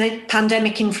it's a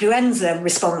pandemic influenza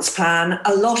response plan,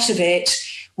 a lot of it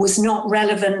was not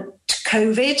relevant to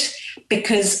COVID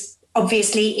because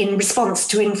obviously, in response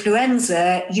to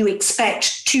influenza, you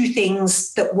expect two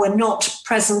things that were not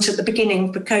present at the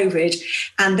beginning for COVID.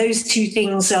 And those two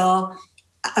things are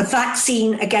a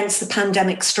vaccine against the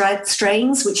pandemic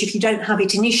strains, which if you don't have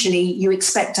it initially, you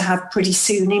expect to have pretty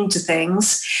soon into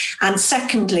things. And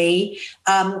secondly,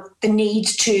 the need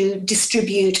to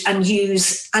distribute and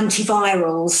use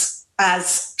antivirals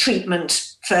as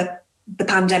treatment for the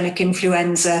pandemic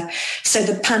influenza. So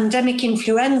the pandemic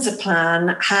influenza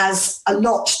plan has a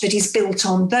lot that is built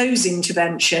on those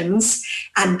interventions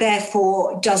and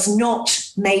therefore does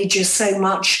not major so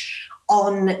much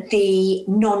on the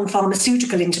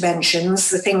non-pharmaceutical interventions,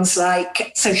 the things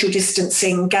like social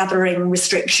distancing, gathering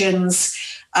restrictions,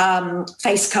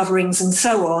 face coverings and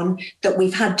so on that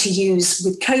we've had to use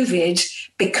with COVID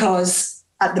because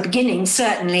at the beginning,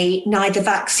 certainly, neither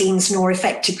vaccines nor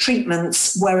effective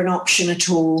treatments were an option at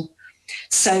all.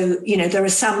 So, there are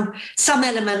some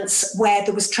elements where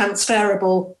there was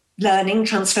transferable learning,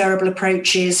 transferable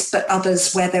approaches, but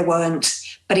others where there weren't.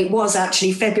 But it was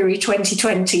actually February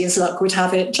 2020, as luck would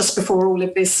have it, just before all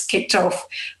of this kicked off,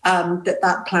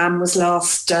 that plan was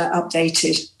last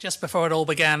updated. Just before it all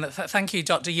began. Thank you,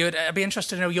 Dr. Ewart. I'd be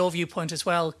interested to know your viewpoint as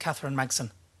well, Catherine Magson.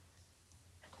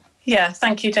 Yeah,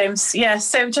 thank you, James. Yeah,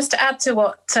 so just to add to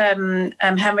what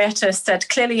Henrietta said,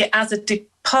 clearly as a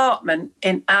department,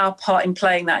 in our part in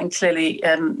playing that, and clearly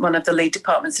one of the lead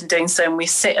departments in doing so, and we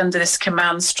sit under this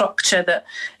command structure that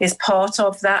is part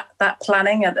of that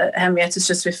planning that Henrietta's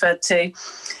just referred to.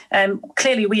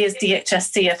 Clearly, we as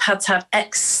DHSC have had to have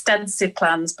extensive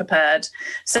plans prepared.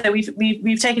 So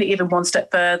we've taken it even one step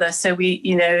further. So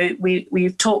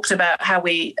we've talked about how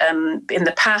we in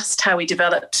the past how we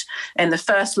developed in the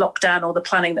first lockdown, all the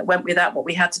planning that went with that, what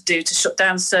we had to do to shut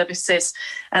down services,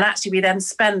 and actually we then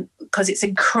spent, because it's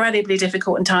incredibly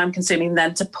difficult and time consuming,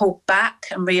 then to pull back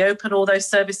and reopen all those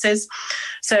services.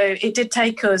 So it did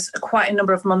take us quite a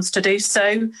number of months to do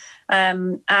so.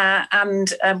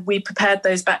 And we prepared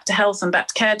those back to health and back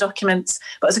to care documents.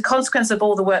 But as a consequence of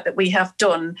all the work that we have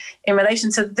done in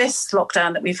relation to this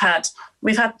lockdown that we've had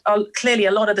clearly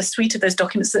a lot of the suite of those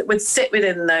documents that would sit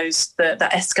within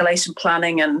that escalation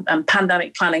planning and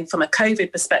pandemic planning from a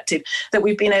COVID perspective that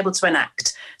we've been able to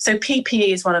enact. So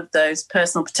PPE is one of those,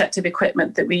 personal protective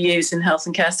equipment, that we use in health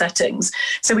and care settings.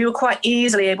 So we were quite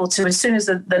easily able to, as soon as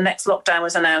the next lockdown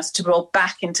was announced, to roll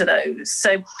back into those.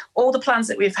 So all the plans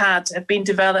that we've had have been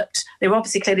developed. They were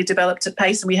obviously clearly developed at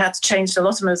pace, and we had to change a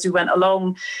lot of them as we went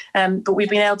along. But we've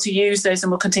been able to use those,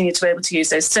 and we'll continue to be able to use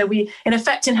those. So we, in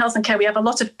effect, in health and care, we have a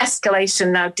lot of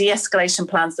escalation now, de-escalation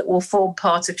plans that will form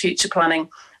part of future planning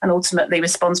and ultimately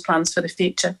response plans for the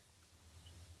future.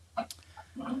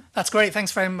 That's great.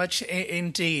 Thanks very much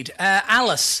indeed.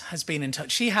 Alice has been in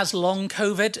touch. She has long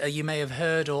COVID. You may have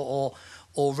heard or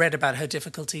read about her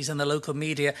difficulties in the local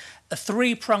media. A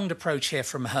three-pronged approach here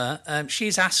from her.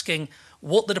 She's asking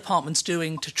what the department's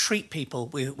doing to treat people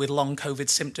with long COVID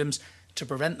symptoms to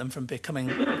prevent them from becoming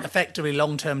effectively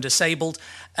long-term disabled.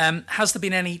 Has there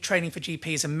been any training for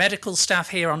GPs and medical staff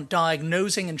here on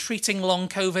diagnosing and treating long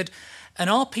COVID? And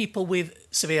are people with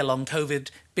severe long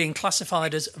COVID being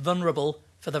classified as vulnerable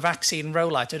for the vaccine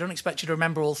rollout? I don't expect you to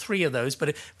remember all three of those, but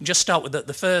if we just start with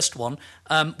the first one.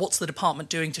 What's the department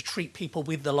doing to treat people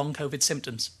with the long COVID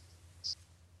symptoms?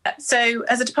 So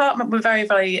as a department, we're very,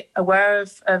 very aware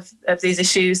of these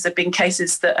issues. There have been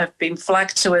cases that have been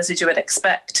flagged to us, as you would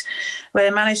expect.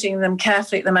 We're managing them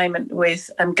carefully at the moment with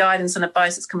guidance and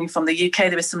advice that's coming from the UK.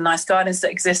 There is some nice guidance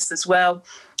that exists as well.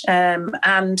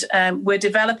 And we're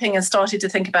developing and starting to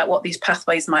think about what these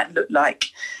pathways might look like.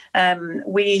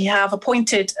 We have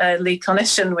appointed a lead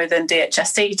clinician within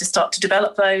DHSC to start to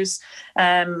develop those,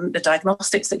 the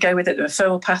diagnostics that go with it, the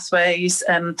referral pathways,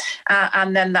 and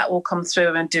then that will come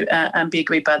through and be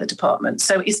agreed by the department.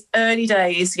 So it's early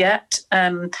days yet,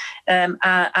 and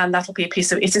that'll be it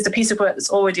is a piece of work that's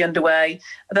already underway.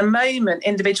 At the moment,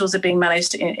 individuals are being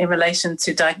managed in relation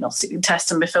to diagnostic tests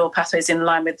and referral pathways in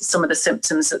line with some of the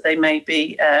symptoms that they may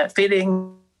be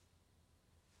feeling.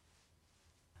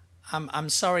 I'm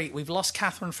sorry, we've lost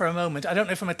Catherine for a moment. I don't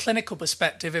know from a clinical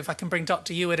perspective if I can bring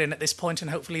Dr. Ewart in at this point,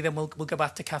 and hopefully then we'll go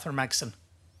back to Catherine Magson.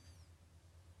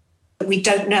 We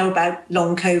don't know about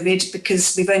long COVID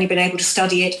because we've only been able to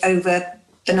study it over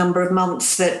the number of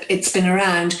months that it's been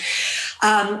around.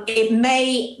 It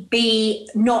may be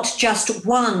not just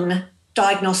one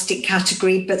diagnostic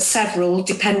category, but several,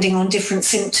 depending on different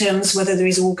symptoms, whether there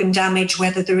is organ damage,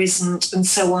 whether there isn't, and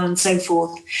so on and so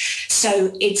forth.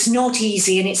 So it's not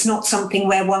easy, and it's not something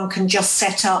where one can just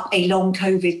set up a long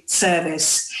COVID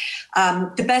service.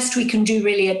 The best we can do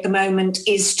really at the moment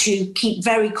is to keep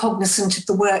very cognizant of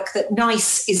the work that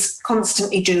NICE is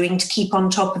constantly doing to keep on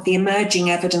top of the emerging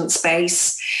evidence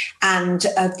base and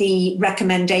the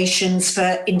recommendations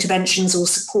for interventions or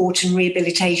support and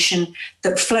rehabilitation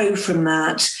that flow from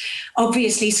that.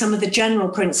 Obviously, some of the general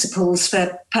principles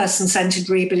for person-centred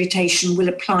rehabilitation will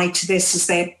apply to this as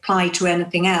they apply to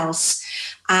anything else.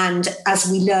 And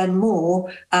as we learn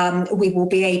more, we will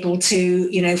be able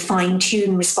to,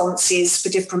 fine-tune responses for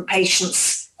different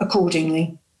patients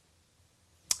accordingly.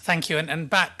 Thank you. And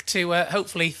back to,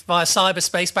 hopefully, via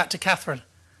cyberspace, back to Catherine.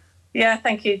 Yeah,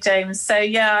 thank you, James. So,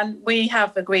 and we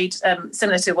have agreed,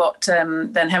 similar to what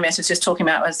then Henrietta was just talking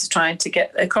about, was trying to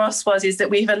get across, is that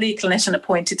we have a lead clinician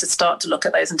appointed to start to look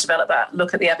at those and develop that,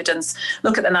 look at the evidence,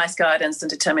 look at the NICE guidance and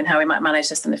determine how we might manage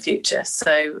this in the future.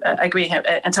 So I agree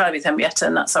entirely with Henrietta,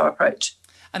 and that's our approach.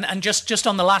 And just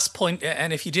on the last point,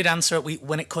 and if you did answer it,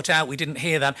 when it cut out, we didn't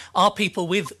hear that. Are people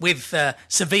with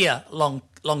severe long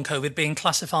COVID being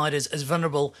classified as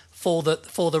vulnerable for the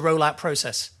rollout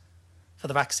process for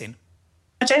the vaccine?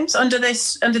 James, under the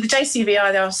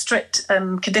JCVI, there are strict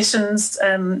conditions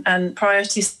and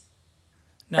priorities.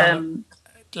 No,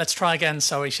 let's try again.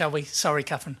 Sorry, shall we? Sorry,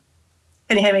 Catherine.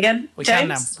 Can you hear me again? We James? can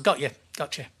now.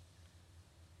 Got you.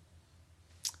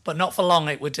 But not for long,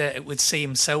 it would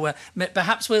seem. So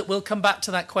perhaps we'll come back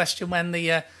to that question when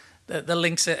the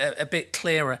links are a bit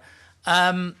clearer.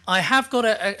 I have got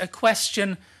a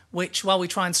question. Which, while we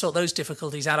try and sort those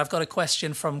difficulties out, I've got a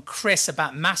question from Chris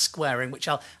about mask wearing, which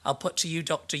I'll put to you,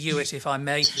 Dr. Ewart, if I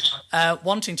may,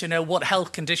 wanting to know what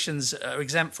health conditions are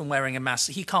exempt from wearing a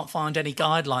mask. He can't find any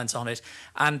guidelines on it,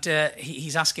 and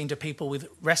he's asking, do people with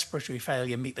respiratory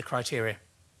failure meet the criteria?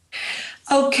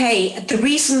 Okay, the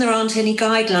reason there aren't any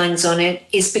guidelines on it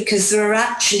is because there are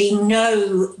actually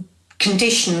no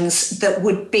conditions that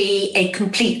would be a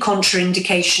complete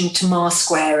contraindication to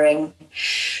mask wearing.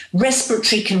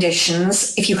 Respiratory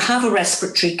conditions, if you have a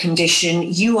respiratory condition,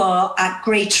 you are at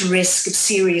greater risk of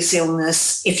serious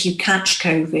illness if you catch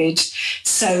COVID.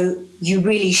 So you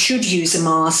really should use a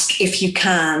mask if you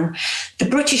can. The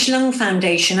British Lung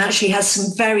Foundation actually has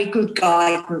some very good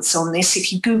guidance on this.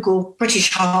 If you Google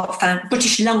British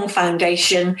Lung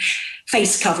Foundation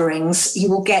face coverings, you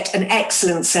will get an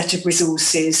excellent set of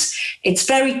resources. It's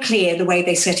very clear the way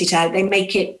they set it out. They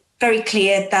make it very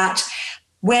clear that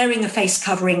wearing a face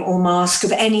covering or mask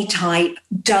of any type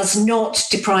does not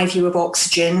deprive you of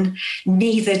oxygen,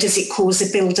 neither does it cause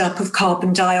a buildup of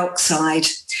carbon dioxide.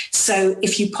 So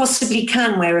if you possibly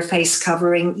can wear a face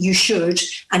covering, you should.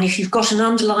 And if you've got an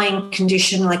underlying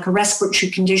condition like a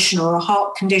respiratory condition or a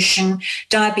heart condition,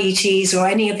 diabetes, or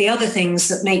any of the other things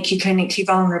that make you clinically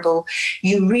vulnerable,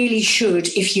 you really should,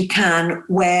 if you can,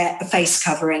 wear a face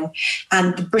covering.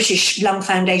 And the British Lung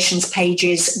Foundation's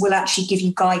pages will actually give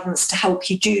you guidance to help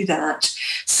you do that.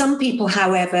 Some people,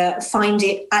 however, find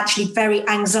it actually very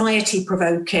anxiety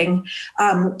provoking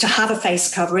to have a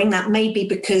face covering. That may be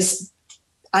because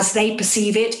as they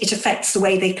perceive it, it affects the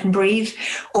way they can breathe,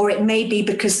 or it may be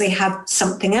because they have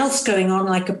something else going on,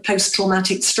 like a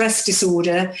post-traumatic stress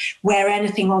disorder, where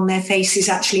anything on their face is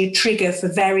actually a trigger for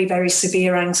very, very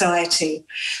severe anxiety.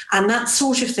 And that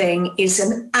sort of thing is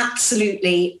an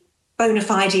absolutely bona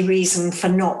fide reason for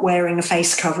not wearing a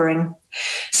face covering.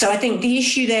 So I think the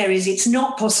issue there is it's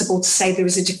not possible to say there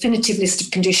is a definitive list of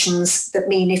conditions that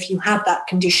mean if you have that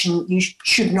condition, you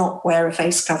should not wear a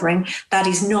face covering. That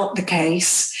is not the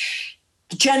case.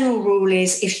 The general rule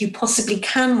is if you possibly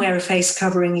can wear a face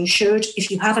covering, you should.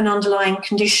 If you have an underlying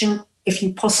condition, if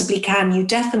you possibly can, you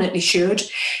definitely should.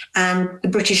 And the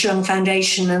British Lung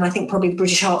Foundation, and I think probably the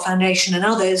British Heart Foundation and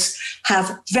others,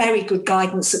 have very good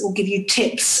guidance that will give you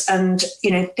tips and,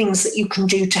 things that you can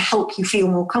do to help you feel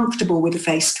more comfortable with a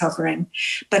face covering.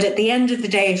 But at the end of the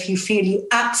day, if you feel you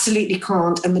absolutely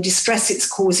can't and the distress it's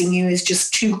causing you is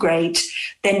just too great,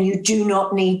 then you do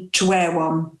not need to wear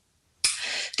one.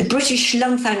 The British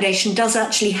Lung Foundation does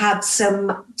actually have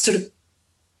some sort of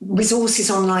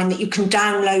resources online that you can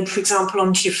download, for example,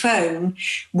 onto your phone,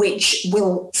 which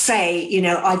will say,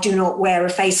 I do not wear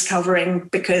a face covering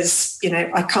because,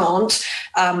 I can't.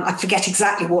 I forget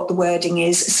exactly what the wording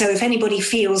is. So if anybody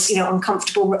feels,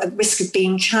 uncomfortable, at risk of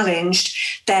being challenged,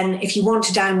 then if you want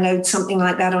to download something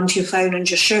like that onto your phone and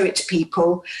just show it to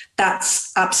people,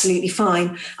 that's absolutely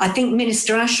fine. I think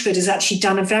Minister Ashford has actually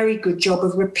done a very good job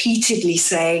of repeatedly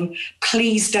saying,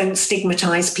 please don't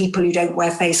stigmatise people who don't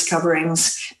wear face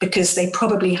coverings, because they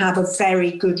probably have a very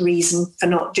good reason for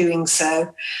not doing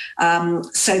so.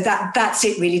 So that's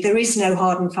it, really. There is no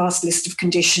hard and fast list of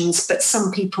conditions, but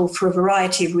some people, for a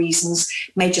variety of reasons,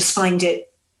 may just find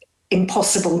it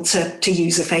impossible to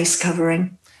use a face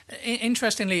covering.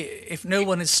 Interestingly, if no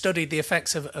one has studied the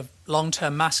effects of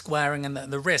long-term mask wearing and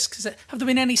the risks, have there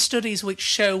been any studies which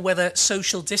show whether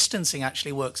social distancing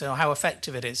actually works or how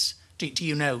effective it is? Do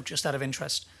you know, just out of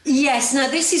interest? Yes. Now,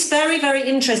 this is very, very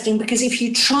interesting, because if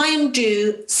you try and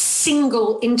do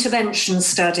single intervention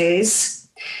studies,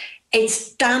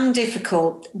 it's damn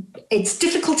difficult. It's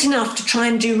difficult enough to try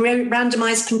and do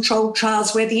randomized controlled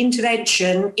trials where the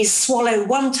intervention is swallow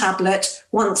one tablet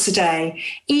once a day.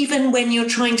 Even when you're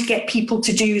trying to get people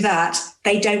to do that,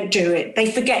 they don't do it.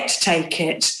 They forget to take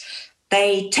it.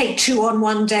 They take 2 on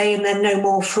one day and then no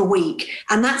more for a week.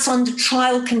 And that's under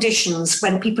trial conditions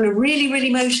when people are really, really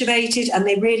motivated and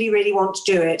they really, really want to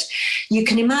do it. You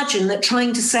can imagine that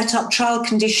trying to set up trial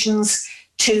conditions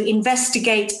to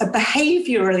investigate a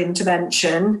behavioural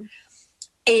intervention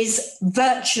is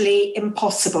virtually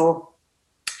impossible.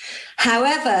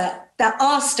 However, there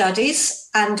are studies,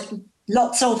 and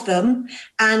lots of them,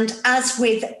 and as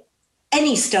with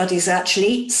any studies,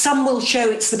 actually, some will show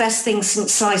it's the best thing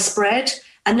since sliced bread,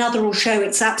 another will show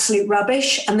it's absolute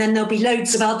rubbish, and then there'll be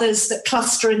loads of others that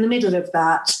cluster in the middle of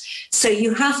that. So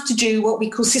you have to do what we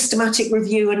call systematic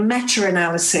review and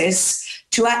meta-analysis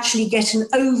to actually get an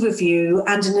overview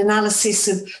and an analysis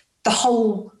of the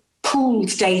whole pooled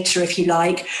data, if you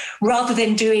like, rather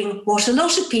than doing what a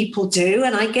lot of people do.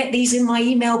 And I get these in my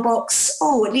email box,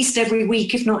 at least every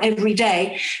week, if not every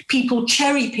day, people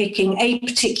cherry picking a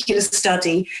particular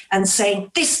study and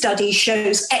saying, this study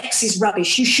shows X is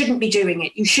rubbish. You shouldn't be doing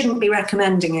it. You shouldn't be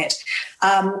recommending it.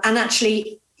 And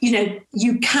actually,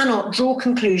 you cannot draw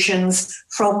conclusions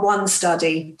from one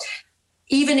study.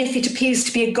 Even if it appears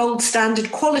to be a gold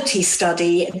standard quality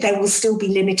study, there will still be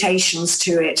limitations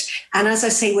to it. And as I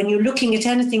say, when you're looking at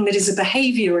anything that is a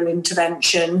behavioural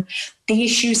intervention, the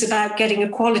issues about getting a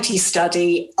quality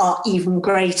study are even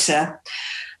greater.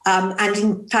 And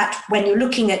in fact, when you're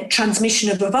looking at transmission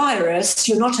of a virus,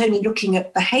 you're not only looking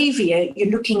at behaviour,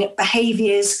 you're looking at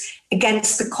behaviours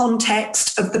against the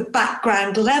context of the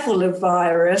background level of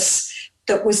virus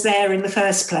that was there in the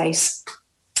first place.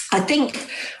 I think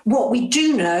what we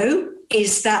do know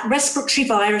is that respiratory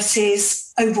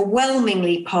viruses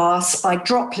overwhelmingly pass by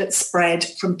droplet spread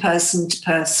from person to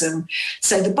person.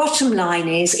 So the bottom line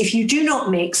is, if you do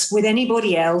not mix with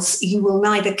anybody else, you will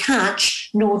neither catch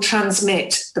nor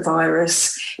transmit the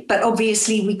virus. But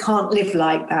obviously we can't live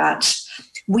like that.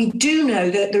 We do know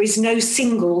that there is no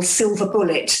single silver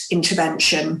bullet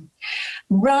intervention.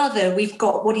 Rather, we've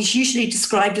got what is usually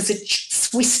described as a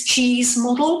Swiss cheese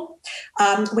model,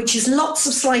 which is lots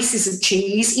of slices of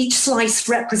cheese. Each slice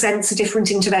represents a different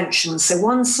intervention. So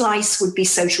one slice would be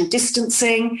social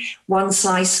distancing, one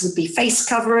slice would be face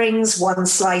coverings, one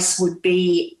slice would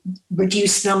be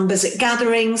reduced numbers at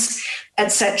gatherings,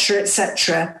 etc.,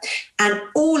 etc. And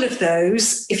all of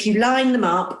those, if you line them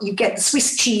up, you get the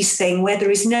Swiss cheese thing where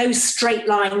there is no straight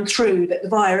line through that the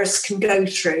virus can go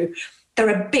through. there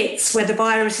are bits where the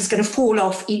virus is going to fall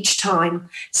off each time.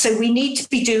 So we need to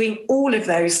be doing all of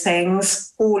those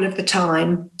things all of the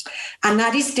time. And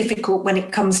that is difficult when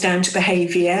it comes down to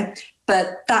behaviour.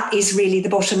 But that is really the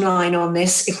bottom line on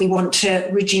this if we want to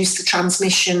reduce the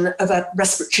transmission of a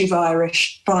respiratory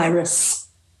virus.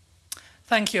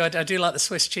 Thank you. I do like the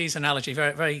Swiss cheese analogy.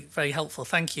 Very, very, very helpful.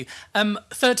 Thank you.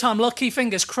 Third time lucky,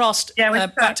 fingers crossed. Yeah,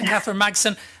 back to Catherine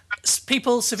Magson.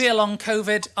 People severe long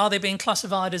COVID, are they being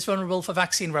classified as vulnerable for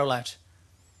vaccine rollout?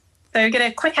 So we get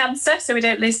a quick answer so we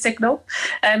don't lose signal.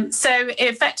 So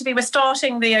effectively, we're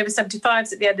starting the over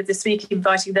 75s at the end of this week,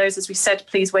 inviting those, as we said,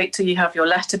 please wait till you have your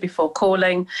letter before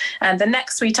calling. And the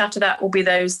next suite after that will be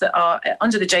those that are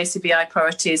under the JCVI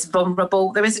priorities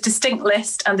vulnerable. There is a distinct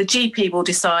list and the GP will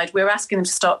decide. We're asking them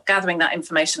to start gathering that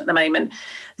information at the moment.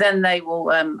 Then they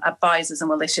will advise us and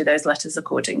will issue those letters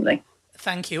accordingly.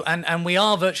 Thank you. And we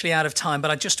are virtually out of time, but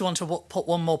I just want to put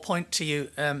one more point to you,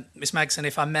 Ms Magson,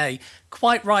 if I may.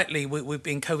 Quite rightly, we've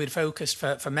been COVID-focused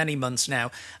for many months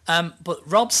now. But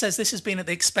Rob says this has been at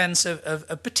the expense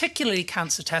of particularly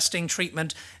cancer testing,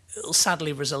 treatment. It'll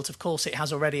sadly result, of course, it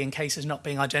has already in cases not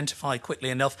being identified quickly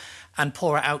enough and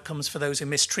poorer outcomes for those who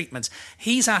miss treatments.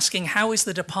 He's asking, how is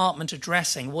the department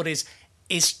addressing what is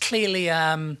clearly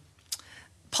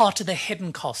part of the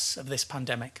hidden costs of this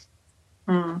pandemic?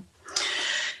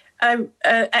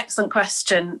 Excellent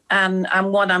question, and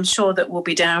one I'm sure that will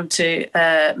be down to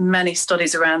many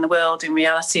studies around the world in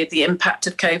reality of the impact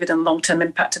of COVID and long-term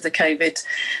impact of the COVID.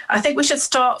 I think we should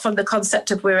start from the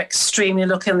concept of we're extremely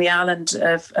lucky on the island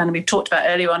of, and we've talked about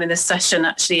earlier on in this session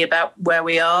actually about where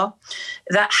we are.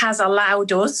 That has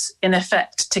allowed us, in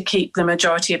effect, to keep the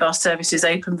majority of our services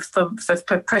open for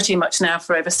pretty much now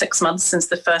for over 6 months since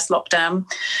the first lockdown.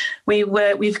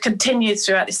 We've continued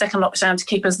throughout the second lockdown to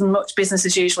keep as much business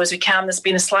as usual as we can. There's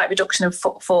been a slight reduction in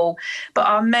footfall, but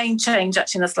our main change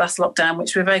actually in this last lockdown,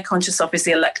 which we're very conscious of, is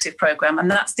the elective programme, and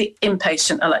that's the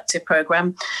inpatient elective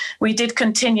programme. We did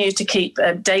continue to keep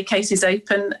day cases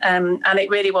open, and it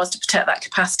really was to protect that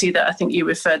capacity that I think you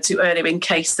referred to earlier in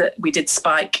case that we did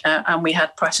spike and we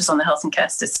had pressures on the health and care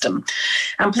system.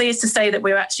 I'm pleased to say that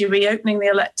we're actually reopening the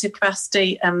elective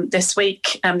capacity this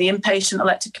week, the inpatient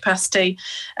elective capacity,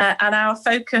 and our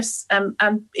focus, and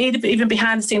even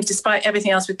behind the scenes, despite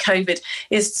everything else with COVID,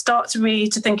 is start to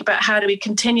think about how do we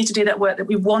continue to do that work that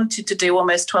we wanted to do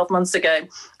almost 12 months ago,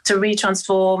 to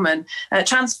transform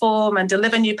and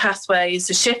deliver new pathways,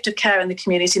 the shift of care in the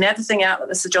community and everything out that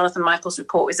the Sir Jonathan Michaels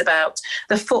report is about.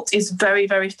 The foot is very,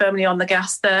 very firmly on the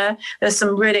gas there. There's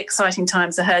some really exciting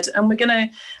times ahead, and we're going to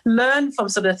learn from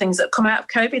some of the things that come out of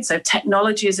COVID. So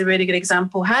technology is a really good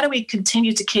example. How do we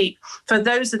continue to keep, for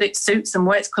those that it suits and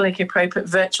where it's clinically appropriate,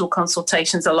 virtual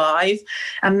consultations alive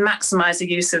and maximise the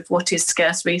use of what is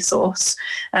scarce resource?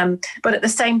 But at the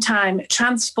same time,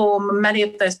 transform many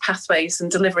of those pathways and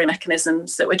delivery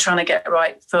mechanisms that we're trying to get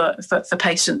right for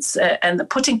patients, and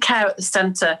putting care at the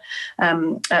centre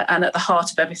and at the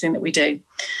heart of everything that we do.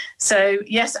 So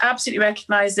yes, absolutely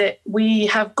recognise it. We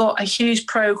have got a huge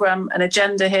programme and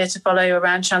agenda here to follow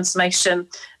around transformation.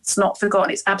 It's not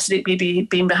forgotten. It's absolutely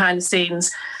been behind the scenes.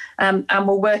 And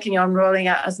we're working on rolling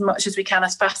out as much as we can,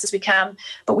 as fast as we can.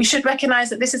 But we should recognise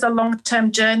that this is a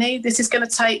long-term journey. This is going to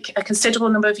take a considerable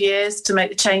number of years to make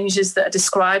the changes that are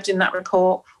described in that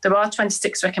report. There are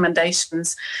 26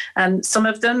 recommendations, and some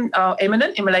of them are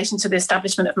imminent in relation to the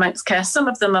establishment of Manx Care. Some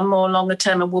of them are more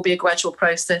longer-term and will be a gradual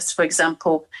process. For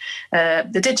example,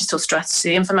 the digital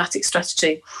strategy, informatics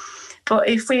strategy. But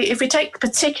if we take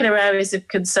particular areas of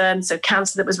concern, so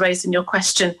cancer that was raised in your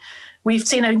question, we've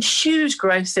seen a huge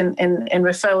growth in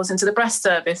referrals into the breast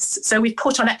service. So we've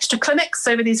put on extra clinics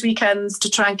over these weekends to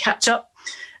try and catch up.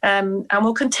 And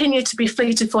we'll continue to be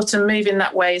fleet of foot and move in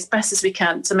that way as best as we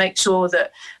can to make sure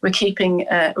that we're keeping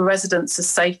residents as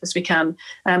safe as we can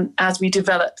as we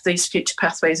develop these future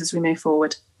pathways as we move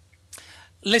forward.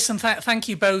 Listen, thank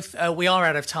you both. We are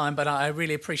out of time, but I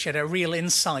really appreciate a real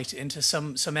insight into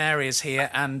some areas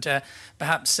here, and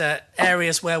perhaps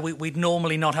areas where we'd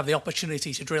normally not have the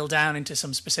opportunity to drill down into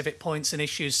some specific points and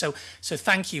issues. So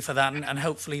thank you for that, and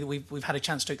hopefully we've had a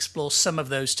chance to explore some of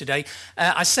those today.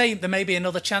 I say there may be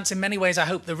another chance. In many ways, I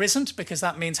hope there isn't, because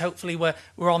that means hopefully we're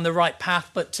on the right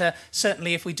path. But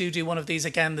certainly, if we do one of these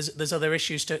again, there's other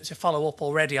issues to follow up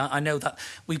already. I know that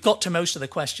we've got to most of the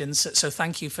questions, so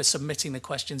thank you for submitting the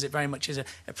questions. It very much is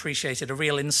appreciated, a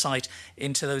real insight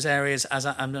into those areas, as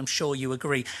I'm sure you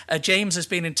agree. James has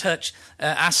been in touch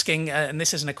asking, and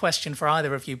this isn't a question for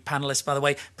either of you panellists, by the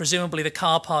way, presumably the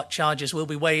car park charges will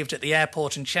be waived at the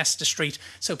airport and Chester Street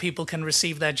so people can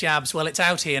receive their jabs. Well, it's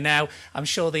out here now. I'm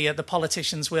sure the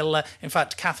politicians will, in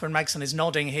fact, Catherine Magson is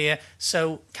nodding here.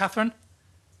 So, Catherine?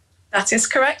 That is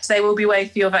correct. They will be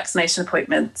waived for your vaccination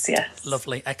appointments, yes.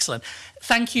 Lovely, excellent.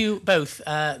 Thank you both,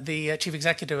 the Chief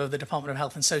Executive of the Department of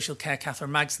Health and Social Care,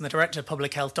 Catherine Maggs, and the Director of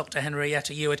Public Health, Dr.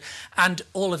 Henrietta Ewart, and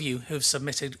all of you who've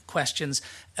submitted questions.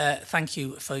 Thank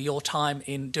you for your time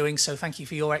in doing so. Thank you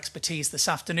for your expertise this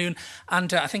afternoon.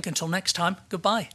 And I think until next time, goodbye.